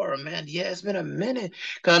 2004, man. Yeah, it's been a minute.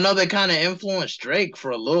 Cause I know they kind of influenced Drake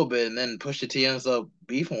for a little bit, and then Pusha T ends up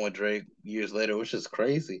beefing with Drake years later, which is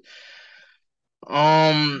crazy.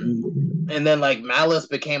 Um, and then like Malice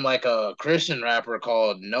became like a Christian rapper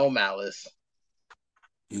called No Malice.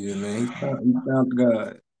 Yeah, man. He found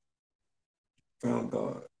God. Found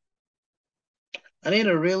God. I need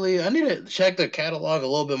to check their catalog a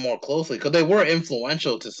little bit more closely because they were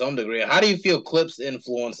influential to some degree. How do you feel Clips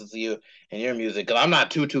influences you in your music? Because I'm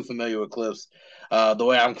not too familiar with Clips. The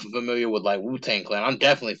way I'm familiar with like Wu-Tang Clan, I'm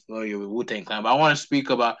definitely familiar with Wu-Tang Clan. But I want to speak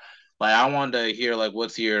about like I want to hear like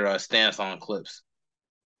what's your stance on Clips?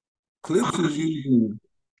 Clips is using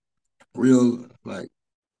real like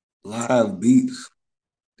live beats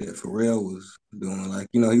that Pharrell was doing. Like,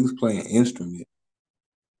 he was playing instruments.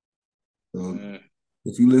 So Mm.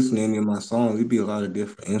 if you listen to any of my songs, it'd be a lot of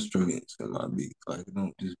different instruments in my beats. Like it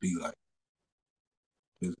don't just be like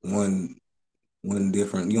just one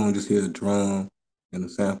different. You don't just hear a drum and a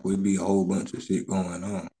sample. It'd be a whole bunch of shit going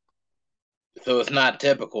on. So it's not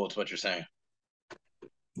typical. It's what you're saying.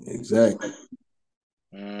 Exactly.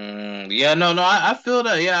 Yeah, no, I feel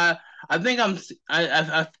that. Yeah, I think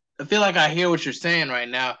I feel like I hear what you're saying right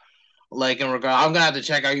now. Like in regard, I'm gonna have to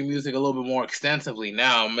check out your music a little bit more extensively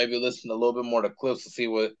now. Maybe listen a little bit more to clips to see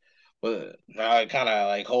what how it kind of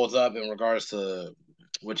like holds up in regards to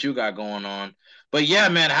what you got going on. But yeah,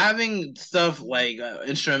 man, having stuff like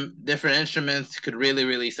different instruments could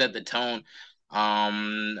really set the tone.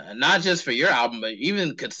 Not just for your album, but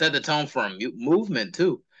even could set the tone for a movement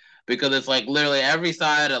too. Because it's like literally every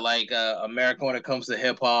side of like America when it comes to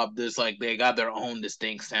hip hop, there's like they got their own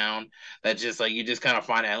distinct sound that just like you just kind of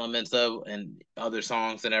find elements of and other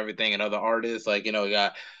songs and everything and other artists. Like you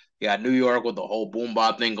got New York with the whole boom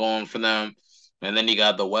bop thing going for them, and then you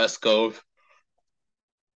got the West Coast,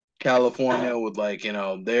 California with like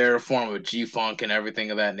their form of G funk and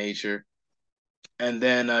everything of that nature. And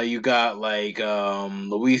then you got like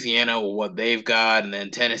Louisiana with what they've got, and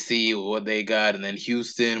then Tennessee with what they got, and then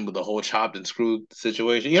Houston with the whole chopped and screwed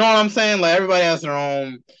situation. You know what I'm saying? Like everybody has their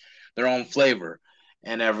own flavor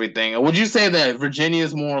and everything. Would you say that Virginia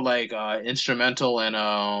is more like instrumental and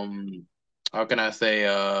how can I say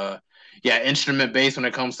yeah, instrument based when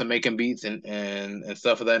it comes to making beats and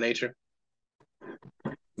stuff of that nature?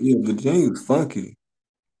 Yeah, Virginia's funky.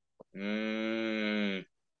 Mm.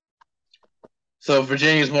 So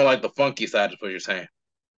Virginia is more like the funky side, is what you're saying.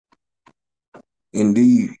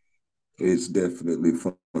 Indeed. It's definitely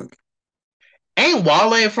fun. Ain't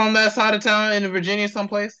Wale from that side of town in Virginia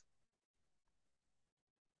someplace?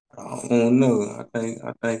 I don't know. I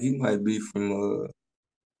think he might be from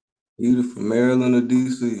either from Maryland or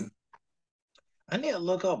DC. I need to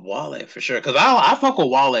look up Wale for sure because I fuck with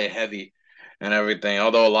Wale heavy and everything.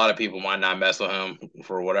 Although a lot of people might not mess with him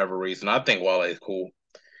for whatever reason, I think Wale is cool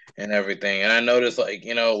and everything. And I noticed like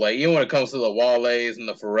like even when it comes to the Wales and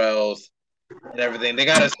the Pharrells and everything, they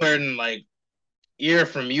got a certain like ear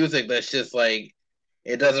for music that's just like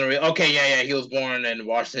it doesn't really. Okay, yeah. He was born in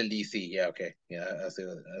Washington D.C. Yeah, okay, yeah. I see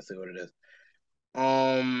what it is.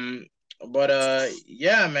 Um, but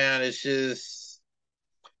yeah, man, it's just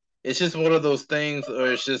one of those things,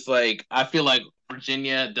 or it's just like I feel like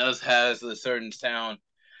Virginia does has a certain sound,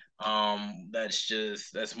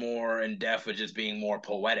 that's more in depth with just being more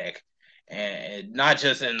poetic, and not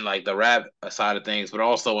just in like the rap side of things, but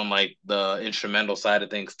also in like the instrumental side of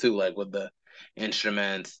things too, like with the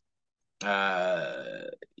instruments, uh,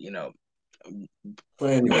 you know,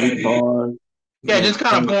 Playing the guitar, yeah, just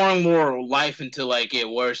kind of playing, pouring more life into like it,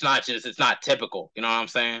 where it's not typical. You know what I'm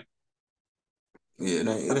saying? yeah,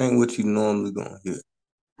 it ain't what you normally gonna hear.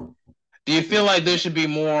 Do you feel like there should be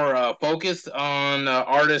more focus on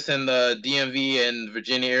artists in the DMV and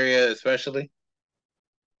Virginia area, especially?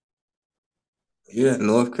 Yeah,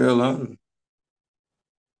 North Carolina.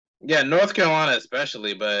 Yeah, North Carolina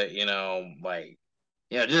especially, but like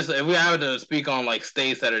just if we have to speak on like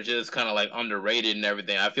states that are just kind of like underrated and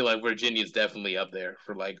everything, I feel like Virginia's definitely up there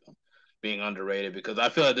for like being underrated because I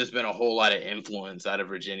feel like there's been a whole lot of influence out of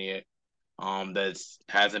Virginia that's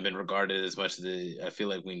hasn't been regarded as much as I feel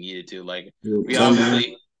like we needed to. Like Yeah, we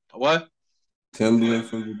obviously what Timberland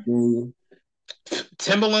from Virginia.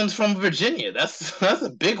 Timberland's from Virginia. That's that's a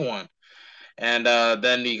big one. And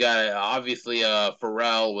then you got obviously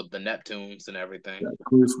Pharrell with the Neptunes and everything. Got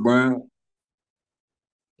Chris Brown.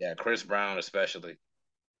 Yeah, Chris Brown especially.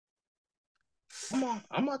 Come on,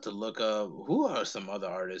 I'm about to look up who are some other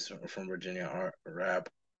artists from Virginia rap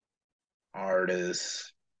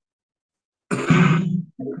artists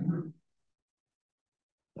from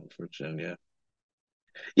Virginia.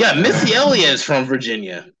 Yeah, Missy Elliott is from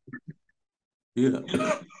Virginia. Yeah.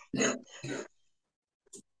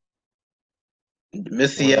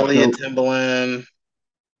 Missy What Elliott, else? Timbaland,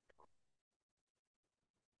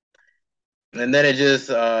 and then it just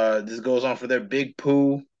goes on for their Big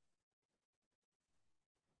Pooh,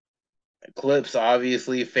 Clipse,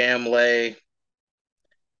 obviously, Family.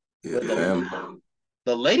 Yeah, With family.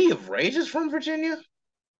 the Lady of Rage is from Virginia.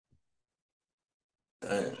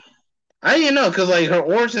 Damn. I didn't know because like her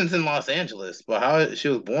origins in Los Angeles, but how she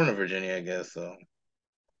was born in Virginia, I guess. So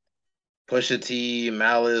Pusha T,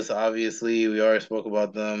 Malice, obviously we already spoke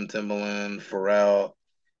about them. Timbaland, Pharrell,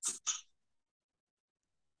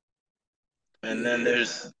 Yeah. and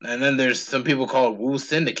then there's some people called Wu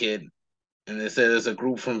Syndicate, and they say there's a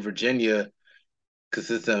group from Virginia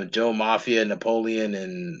consisting of Joe Mafia, Napoleon,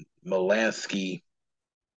 and Molansky.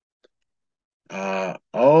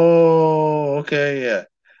 Oh, okay, yeah.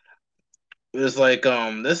 It's like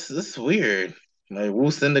this is weird. Like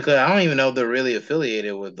Wu Syndicate, I don't even know if they're really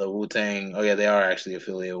affiliated with the Wu-Tang. Oh yeah, they are actually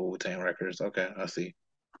affiliated with Wu-Tang Records. Okay, I see.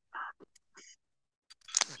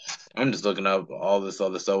 I'm just looking up all this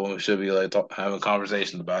other stuff when we should be like having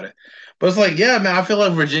conversations about it. But it's like, yeah, man, I feel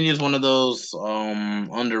like Virginia is one of those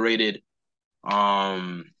underrated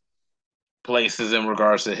um places in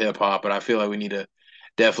regards to hip hop, but I feel like we need to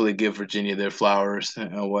definitely give Virginia their flowers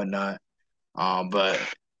and whatnot. But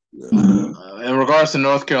Yeah. in regards to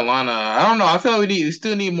North Carolina, I don't know. I feel like we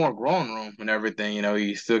still need more growing room and everything.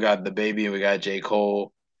 You still got the baby, and we got J.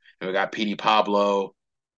 Cole, and we got PD Pablo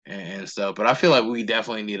and stuff. But I feel like we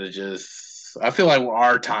definitely need to just. I feel like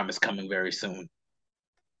our time is coming very soon.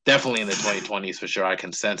 Definitely in the 2020s for sure. I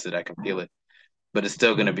can sense it. I can feel it. But it's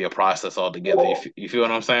still going to be a process altogether. You feel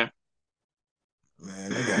what I'm saying? Man,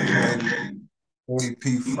 they got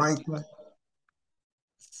KDP Franklin.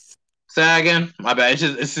 Say that again. My bad. It's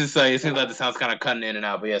just it seems like the sound's kind of cutting in and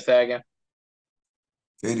out. But yeah, say that again.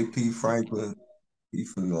 KDP Franklin. He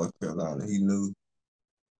from North Carolina. He knew.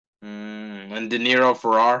 And De Niro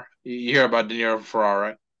Ferrar. You hear about De Niro Ferrar,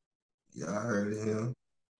 right? Yeah, I heard of him.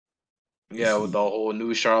 Yeah, with the whole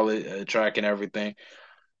new Charlotte track and everything.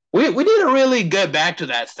 We need to really get back to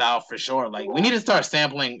that style for sure. Like we need to start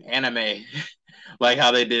sampling anime, like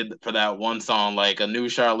how they did for that one song, like a new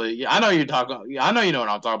Charlotte. Yeah, I know you're talking. Yeah, I know you know what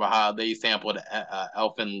I'm talking about. How they sampled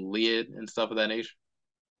Elfin Lied and stuff of that nature.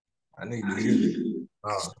 I need to hear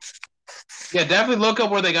this. Yeah, definitely look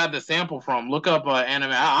up where they got the sample from. Look up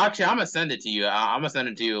anime. Actually, I'm gonna send it to you. I'm gonna send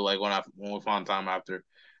it to you like when we find time after.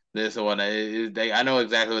 This one, they I know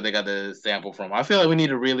exactly what they got the sample from. I feel like we need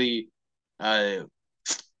to really, uh,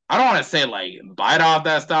 I don't want to say like bite off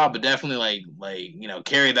that style, but definitely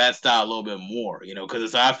carry that style a little bit more,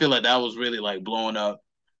 because I feel like that was really like blowing up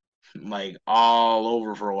like all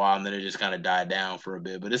over for a while, and then it just kind of died down for a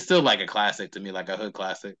bit. But it's still like a classic to me, like a hood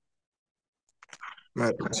classic. I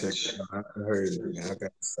have to check it out. I heard it, man.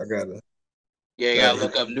 I Yeah, you gotta gotta hit.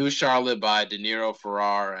 look up New Charlotte by De Niro,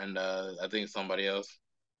 Ferrar, and I think somebody else.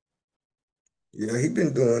 Yeah, he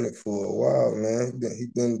been doing it for a while, man. He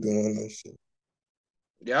been doing that shit.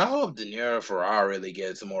 Yeah, I hope De Niro, Ferrar really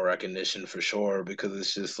gets more recognition for sure because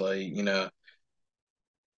it's just like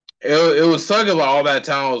it was suck about all that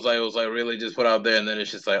time it was like really just put out there, and then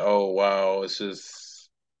it's just like, oh wow, it's just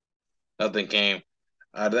nothing came.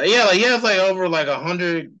 Yeah, like he has like over like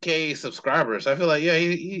 100K subscribers. I feel like yeah,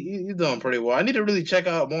 he's doing pretty well. I need to really check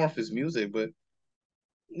out more of his music, but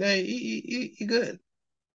yeah, he good,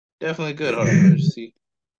 definitely good. Hold on, let's see.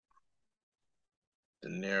 De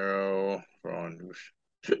Niro from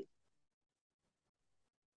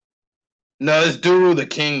no, it's Duru the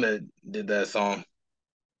King that did that song.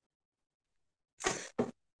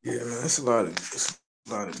 Yeah, man, it's a lot of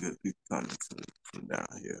good people coming from down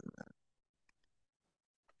here.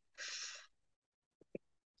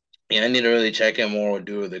 Yeah, I need to really check in more with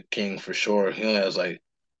Duru the King for sure. He only has like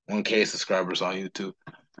 1K subscribers on YouTube,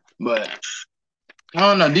 but I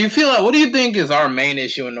don't know. Do you feel like what do you think is our main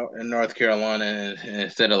issue in North Carolina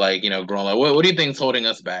instead of like growing like what do you think is holding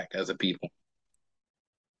us back as a people?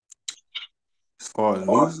 As far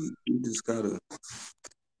as music,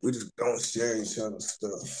 we just don't share each other's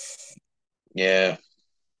stuff. Yeah,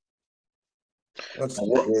 Once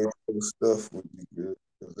like you share each other's stuff would be good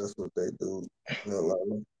because that's what they do.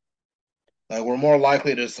 Like, we're more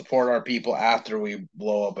likely to support our people after we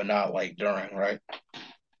blow up and not like during, right?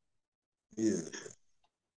 yeah,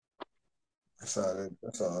 that's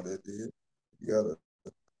all they did. You gotta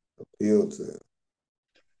appeal to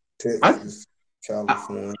I Texas,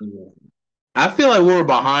 California. I feel like we were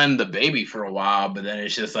behind the baby for a while, but then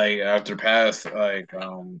it's just like after past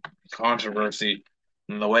controversy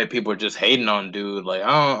and the way people are just hating on dude, like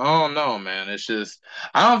I don't know, man. It's just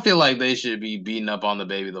I don't feel like they should be beating up on the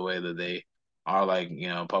baby the way that they are like,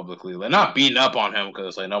 publicly. Like not beating up on him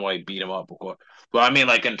because like nobody beat him up before. But I mean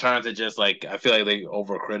like in terms of just like I feel like they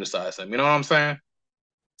over criticize him. You know what I'm saying?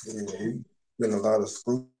 Yeah, he's getting a lot of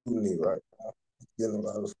scrutiny right now. Getting a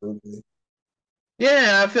lot of scrutiny.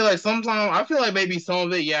 Yeah, I feel like sometimes I feel like maybe some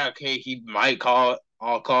of it, yeah, okay, he might call it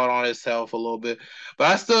on himself a little bit, but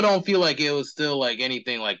I still don't feel like it was still like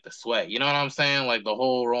anything like the sweat. You know what I'm saying? Like the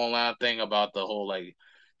whole rolling out thing about the whole like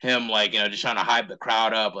him like just trying to hype the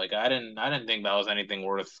crowd up. Like I didn't think that was anything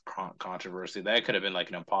worth controversy. That could have been like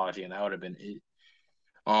an apology, and that would have been it.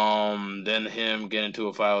 Then him getting into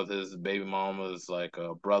a fight with his baby mama's like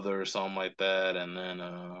a brother or something like that, and then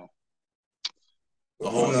the But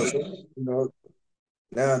whole you know,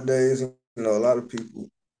 nowadays, a lot of people,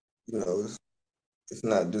 it's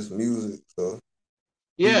not just music, so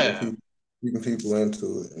keeping yeah. people keeping people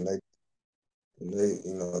into it, and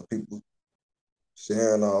people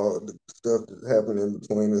sharing all the stuff that happened in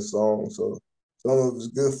between the songs. So some of it's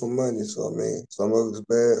good for money. So I mean, some of it's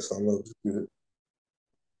bad, some of it's good.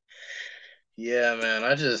 Yeah, man.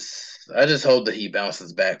 I just hope that he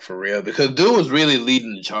bounces back for real because dude was really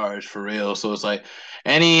leading the charge for real. So it's like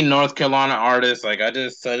any North Carolina artist, like I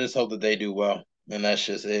just hope that they do well, and that's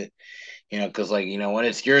just it. Because like when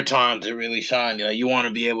it's your time to really shine, you want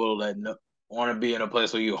to be able to want to be in a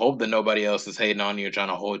place where you hope that nobody else is hating on you, or trying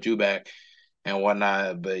to hold you back and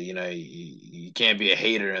whatnot. But you can't be a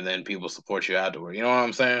hater and then people support you afterward. You know what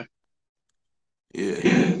I'm saying? Yeah,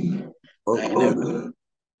 folk And will then,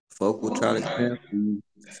 folk will try to cancel you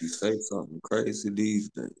if you say something crazy these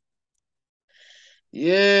days.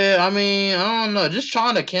 yeah, I mean, I don't know. Just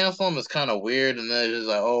trying to cancel him is kind of weird, and then it's just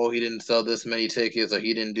like, oh, he didn't sell this many tickets, or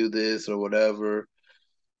he didn't do this, or whatever.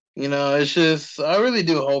 It's just, I really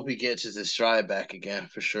do hope he catches his stride back again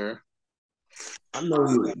for sure. I know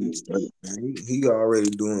he'll be straight, man. He already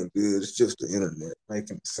doing good. It's just the internet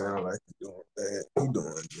making it sound like he's doing bad. He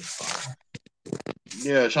doing just fine.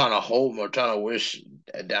 Yeah, trying to hold him or trying to wish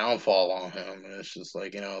a downfall on him, and it's just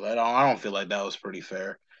like, that I don't feel like that was pretty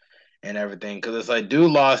fair and everything, because it's like,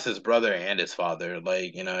 dude lost his brother and his father,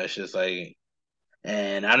 like, it's just like.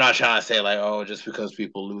 And I'm not trying to say like, oh, just because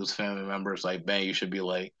people lose family members, like, man, you should be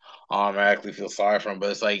like automatically feel sorry for them.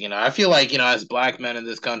 But it's like, I feel like, as black men in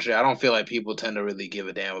this country, I don't feel like people tend to really give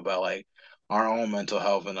a damn about like our own mental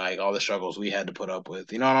health and like all the struggles we had to put up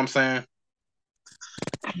with. You know what I'm saying?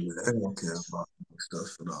 Yeah, they don't care about that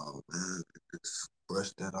stuff at all, man. Just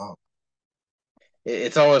brush that off.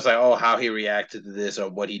 it's always like, oh, how he reacted to this or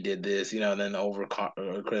what he did this, and then over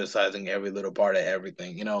criticizing every little part of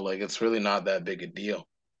everything, like it's really not that big a deal.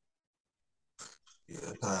 Yeah,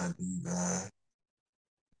 that's how I be, man.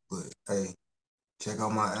 But hey, check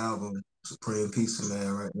out my album, Supreme Pizza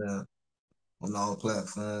Man, right now on all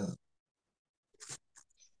platforms.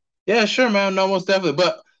 Yeah, sure, man. No, most definitely.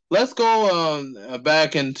 But let's go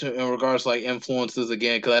back into in regards to like influences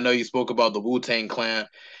again, because I know you spoke about the Wu-Tang Clan.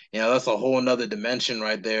 That's a whole nother dimension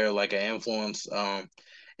right there, like an influence. And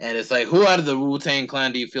it's like, who out of the Wu-Tang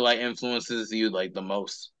Clan do you feel like influences you like the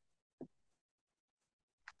most?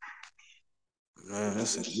 Man,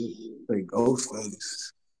 that's a good say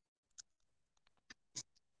Ghostface.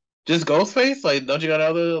 Just Ghostface? Like, don't you got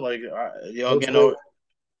other like you don't get Ghostface, no?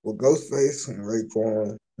 well, Ghostface and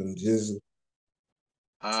Raekwon and Jizzy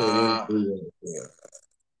say them Uh three right there.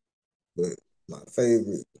 But my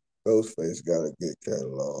favorite, Ghostface got a good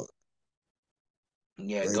catalog.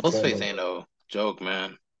 yeah, Ghostface Raekwon, ain't no joke,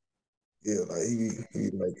 man. yeah, like he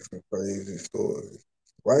making some crazy stories.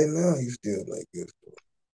 Right now, he still make good stories.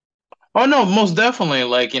 Oh no, most definitely.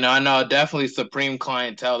 Like, I know definitely Supreme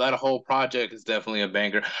Clientele. That whole project is definitely a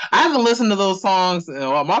banger. I haven't listened to those songs.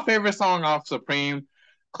 My favorite song off Supreme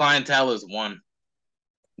Clientele is One.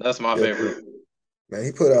 That's my Yeah, favorite. man,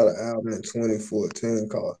 he put out an album in 2014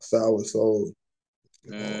 called Sour Soul.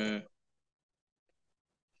 Mm, yeah,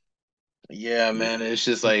 Yeah, man. It's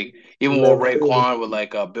just like even you with never heard Raekwon him. with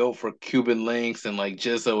like built for Cuban links and like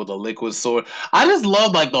Jizza with a liquid sword. I just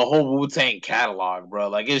love like the whole Wu-Tang catalog, bro.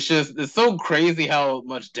 Like it's so crazy how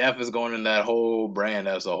much depth is going in that whole brand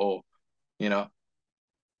as a whole, you know?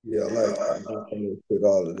 Yeah, I like how they put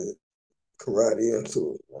all of the karate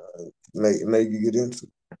into it. Make you get into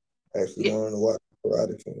it. Actually want to watch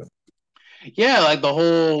karate film. Yeah, like the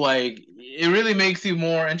whole like it really makes you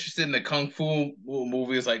more interested in the kung fu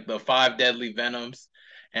movies, like the Five Deadly Venoms,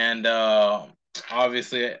 and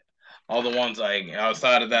obviously all the ones like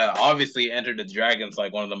outside of that. Obviously, Enter the Dragon's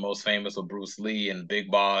like one of the most famous with Bruce Lee and Big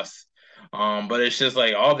Boss. But it's just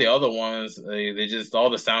like all the other ones, they just all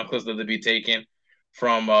the sound clips that they be taken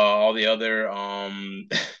from all the other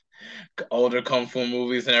older kung fu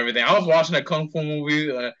movies and everything. I was watching a kung fu movie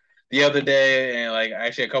the other day, and like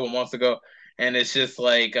actually a couple months ago, and it's just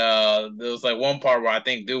like there was like one part where I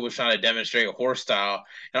think dude was trying to demonstrate horse style,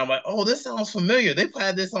 and I'm like, oh, this sounds familiar. They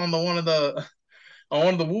had this on the one of the on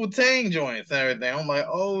one of the Wu-Tang joints and everything. I'm like,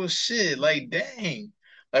 oh shit, like dang.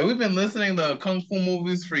 Like we've been listening to kung fu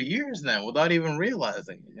movies for years now without even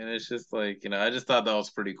realizing it. And it's just like, I just thought that was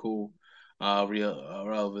pretty cool. Real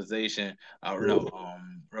realization, no, Yeah.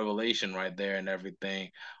 revelation right there and everything.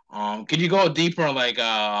 Could you go deeper on like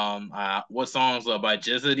what songs by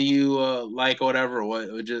Jizza do you like or whatever?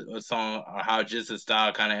 What song or how Jizza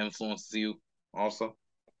style kind of influences you also?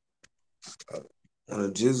 One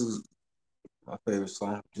of Jizz's my favorite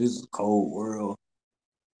song, Jizz's Cold World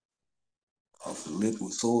off of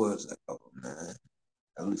Liquid Swords. Like, oh man,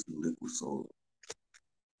 I listen to Liquid Swords.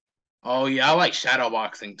 Oh yeah, I like shadow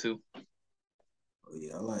boxing too. Oh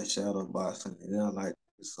yeah, I like Shadow Boxing, and then I like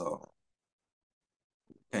this song.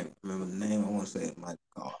 Can't remember the name. I want to say it might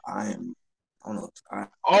be called Iron. I don't know. It's Oh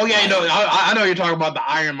Iron yeah, Mike. I know you're talking about the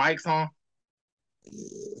Iron Mike song.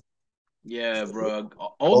 Yeah. Yeah, bro.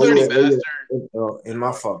 Old Oh Dirty yeah, oh Bastard. yeah. In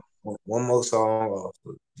my fault. One more song off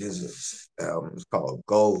of Jizz's album. It's called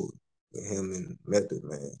Gold. With him and Method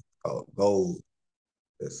Man. Called Gold.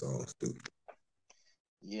 That song stupid.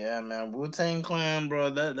 Yeah, man. Wu-Tang Clan,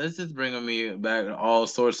 bro. That's just bringing me back all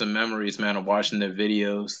sorts of memories, man, of watching their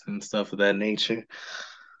videos and stuff of that nature.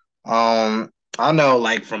 Um, I know,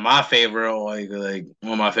 like, from my favorite, like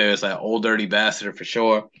one of my favorites, like Old Dirty Bastard for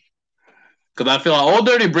sure. Because I feel like Old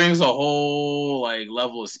Dirty brings a whole like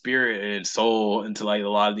level of spirit and soul into like a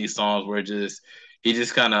lot of these songs where just he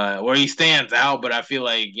just kind of where he stands out. But I feel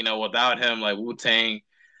like without him, like Wu Tang,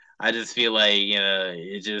 I just feel like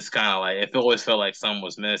it just kind of like it always felt like something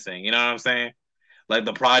was missing. You know what I'm saying? Like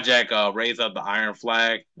the project Raise Up the Iron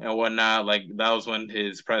Flag and whatnot. Like that was when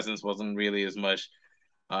his presence wasn't really as much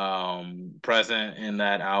present in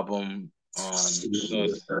that album. So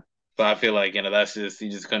I feel like that's just you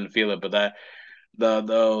just couldn't feel it. But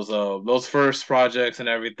those first projects and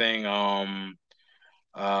everything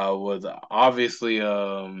was obviously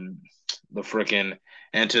the freaking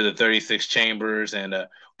Enter the 36 Chambers and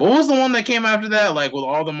what was the one that came after that like with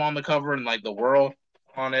all them on the cover and like the world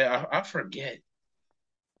on it. I forget.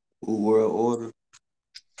 New World Order.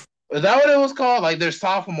 Is that what it was called? Like their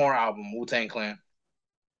sophomore album, Wu-Tang Clan.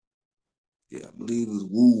 Yeah, I believe it was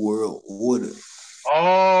Wu World Order.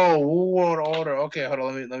 Oh, Wu World Order. Okay, hold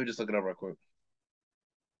on. Let me just look it up real quick.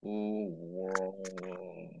 Wu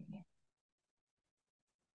World.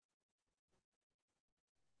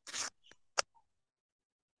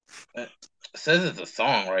 It says it's a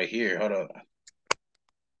song right here. Hold up.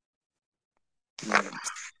 Hmm.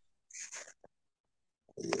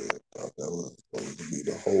 Yeah, I thought that was supposed to be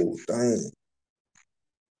the whole thing.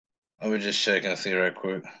 Let me just check and see right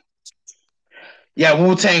quick. Yeah,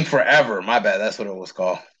 Wu-Tang Forever. My bad. That's what it was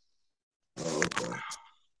called. Oh, okay.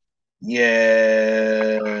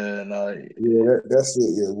 Yeah, no, Yeah, that's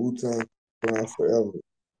it. Yeah, Wu-Tang Clan Forever.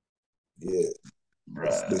 Yeah, the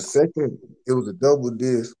bruh. second it was a double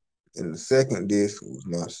disc, and the second disc was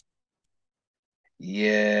my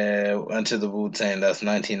Yeah, Into the Wu-Tang. That's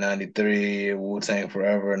 1993. Wu-Tang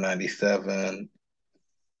Forever, 97.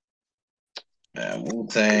 Man,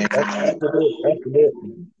 Wu-Tang. after that,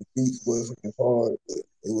 the beats wasn't hard, but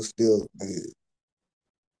it was still good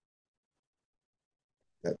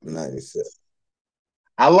after '97.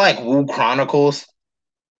 I like Wu Chronicles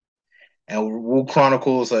and Wu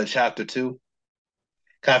Chronicles Chapter 2.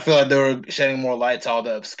 'Cause I feel like they were shedding more light to all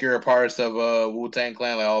the obscure parts of Wu Tang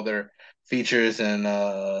Clan, like all their features and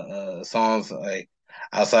songs. Like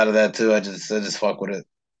outside of that too, I just fuck with it.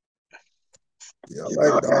 Yeah, I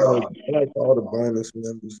liked all the bonus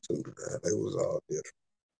members too, man. They was all different.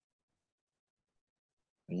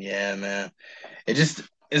 Yeah, man.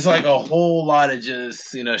 It's like a whole lot of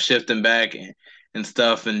just shifting back and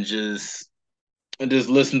stuff and just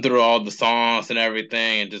listen through all the songs and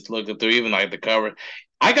everything and just looking through even like the cover.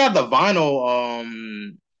 I got the vinyl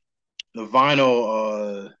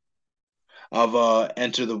of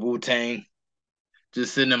Enter the Wu Tang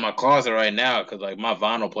just sitting in my closet right now because like my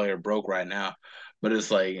vinyl player broke right now. But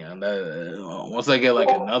it's like once I get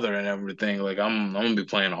like another and everything, like I'm gonna be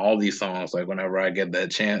playing all these songs like whenever I get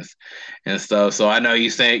that chance and stuff. So I know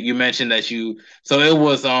you mentioned that so it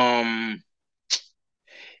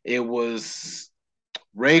was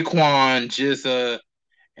Raekwon, Jizza,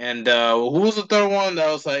 and who was the third one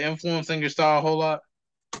that was influencing your style a whole lot?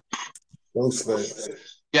 Ghostface.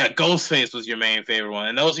 Yeah, Ghostface was your main favorite one,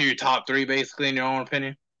 and those are your top three basically in your own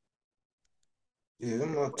opinion. Yeah,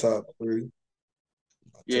 them my top three.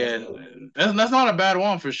 My top Yeah, three. that's not a bad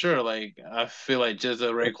one for sure. Like I feel like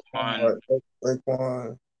Jizza, Raekwon.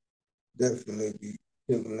 Raekwon definitely be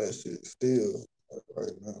killing that shit still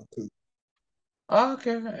right now too. Oh,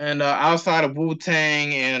 okay, and outside of Wu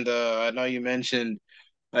Tang, and I know you mentioned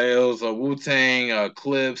it was a Wu Tang,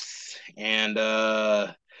 Clipse, and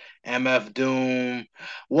MF Doom.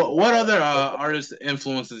 What other artists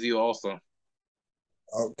influences you also?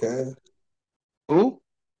 Outcast. Who?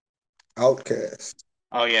 Outcast.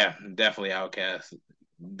 Oh yeah, definitely Outkast.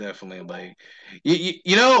 Definitely like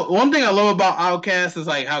you know one thing I love about Outkast is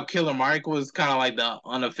like how Killer Mike was kind of like the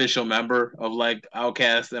unofficial member of like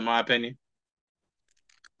Outkast in my opinion.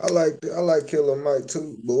 I like Killer Mike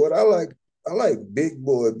too, but I like Big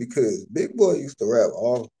Boy because Big Boy used to rap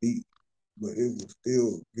off beat, but it was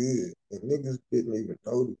still good, and niggas didn't even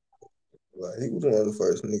notice. Like he was one of the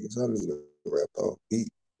first niggas I knew to rap off beat.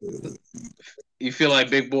 But it was, You feel like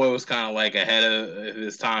Big Boy was kind of like ahead of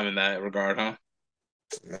his time in that regard, huh?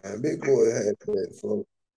 man, Big Boy had that flow.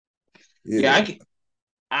 Yeah, Yeah,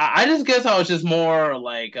 I just guess I was just more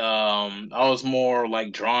like I was more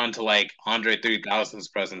like drawn to like Andre 3000's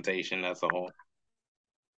presentation as a whole.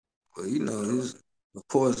 but you know his of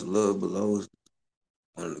course Love Below is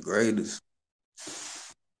one of the greatest.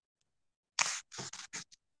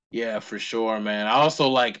 Yeah, for sure, man. I also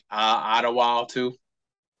like Idlewild too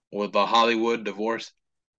with the Hollywood divorce.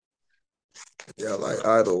 Yeah, I like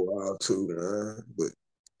Idlewild too, man. But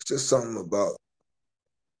it's just something about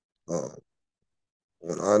um,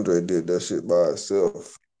 when Andre did that shit by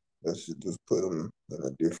himself. That shit just put him in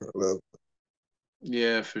a different level.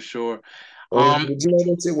 Yeah, for sure. Oh, Um, did you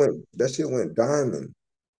know that shit went diamond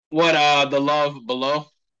what the Love Below?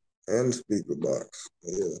 and the speaker box.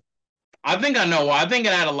 Yeah. I think I know why. I think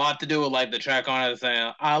it had a lot to do with like the track on it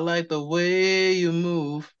saying, "I like the way you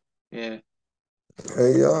move." Yeah,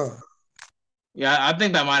 Hey y'all. yeah. I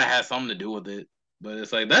think that might have had something to do with it. But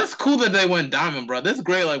it's like that's cool that they went diamond, bro. That's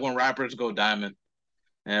great. Like when rappers go diamond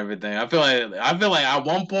and everything. I feel like at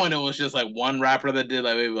one point it was just like one rapper that did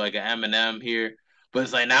like maybe like an Eminem here, but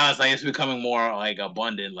it's like now it's becoming more like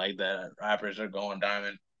abundant like that rappers are going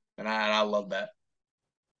diamond, and I love that.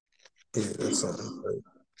 Yeah, that's something great.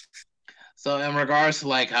 So in regards to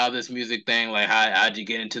like how this music thing, like how'd you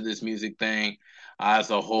get into this music thing as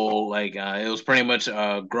a whole? Like it was pretty much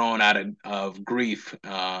growing out of grief,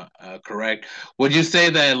 correct? Would you say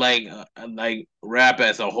that like rap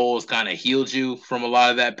as a whole has kind of healed you from a lot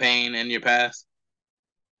of that pain in your past?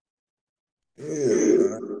 Yeah,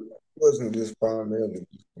 man. It wasn't just primarily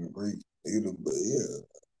just from Greek either, but yeah,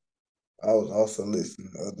 I was also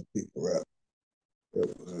listening to other people rap.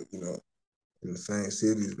 That was, in the same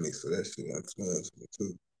city as me, so that shit influenced me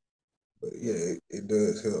too. But yeah, it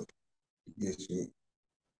does help. It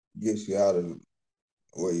gets you out of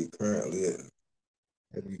where you currently at.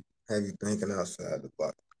 Have you have you thinking outside the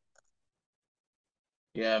box?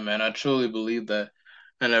 Yeah, man, I truly believe that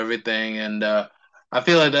and everything. And I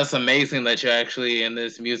feel like that's amazing that you're actually in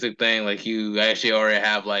this music thing. Like you actually already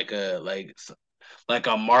have like a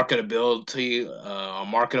marketability, a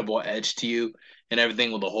marketable edge to you, and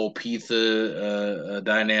everything with the whole pizza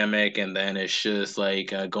dynamic. And then it's just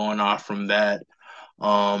like going off from that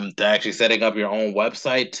to actually setting up your own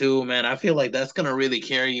website too, man. I feel like that's gonna really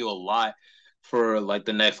carry you a lot for like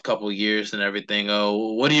the next couple of years and everything.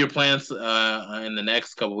 Oh, what are your plans in the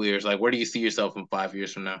next couple of years? Like, where do you see yourself in 5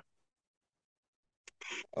 years from now?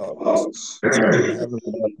 Uh, having a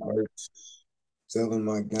lot of merch, selling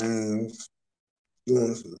my games,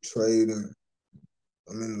 doing some trading.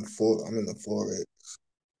 I'm in the forex,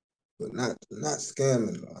 but not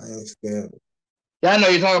scamming. Though. I ain't scamming. Yeah, I know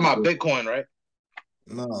you're talking about Bitcoin, right?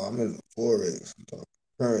 No, I'm in the forex. I'm talking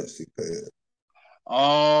currency pair.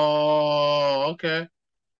 Oh, okay.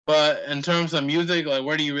 But in terms of music, like,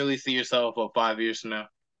 where do you really see yourself 5 years from now?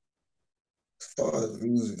 As far as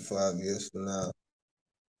music, 5 years from now,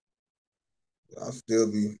 I'll still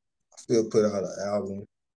be, I still put out an album,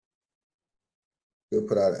 still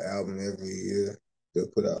put out an album every year, still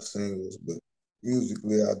put out singles, but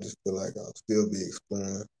musically, I just feel like I'll still be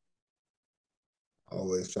exploring,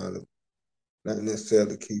 always trying to not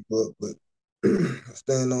necessarily keep up, but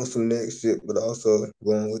staying on some next shit, but also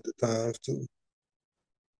going with the times too.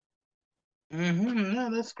 Mm-hmm.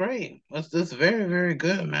 No, that's great. That's very, very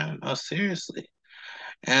good, man. Oh, seriously.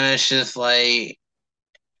 And it's just like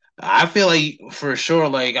I feel like for sure,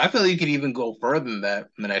 like I feel like you could even go further than that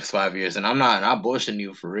in the next 5 years. And I'm not bushing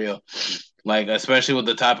you for real. Like especially with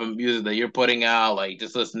the type of music that you're putting out, like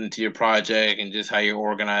just listening to your project and just how you're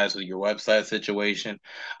organized with your website situation.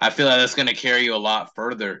 I feel like that's gonna carry you a lot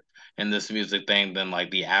further in this music thing than like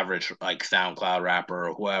the average like SoundCloud rapper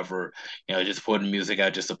or whoever, just putting music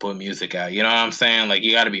out just to put music out. You know what I'm saying? Like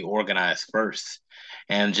you gotta be organized first.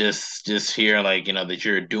 And just hear like, that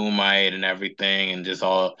you're a Doomite and everything and just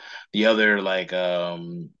all the other like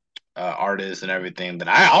artists and everything that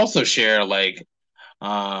I also share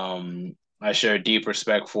I share deep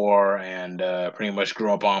respect for and pretty much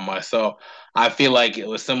grew up on myself. I feel like it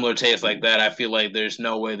was similar tastes like that. I feel like there's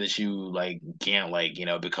no way that you like can't like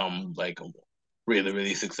become like really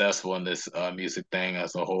really successful in this music thing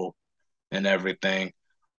as a whole and everything.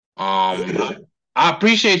 I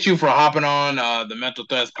appreciate you for hopping on the Mental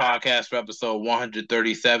Threats podcast for episode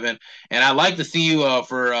 137, and I'd like to see you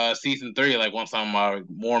for season 3, like once I'm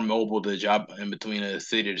more mobile to job in between a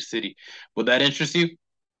city to city. Would that interest you?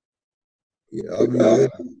 Yeah, I'll be ready.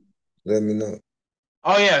 Let me know.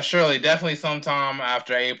 Oh yeah, surely, definitely sometime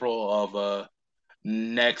after April of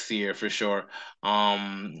next year for sure.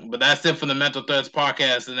 But that's it for the Mental Threats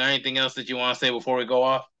podcast. Is there anything else that you want to say before we go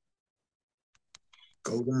off?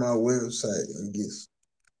 Go to my website and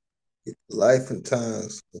get Life and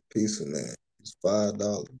Times for Pizza Man. It's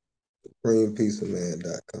 $5.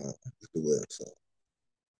 SupremePizzaMan.com is the website.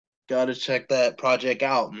 Gotta check that project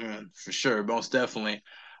out, man, for sure, most definitely.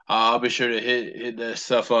 I'll be sure to hit that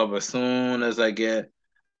stuff up as soon as I get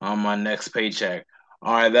on my next paycheck.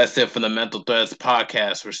 All right, that's it for the Mental Threats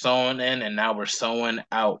podcast. We're sewing in, and now we're sewing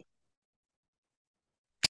out.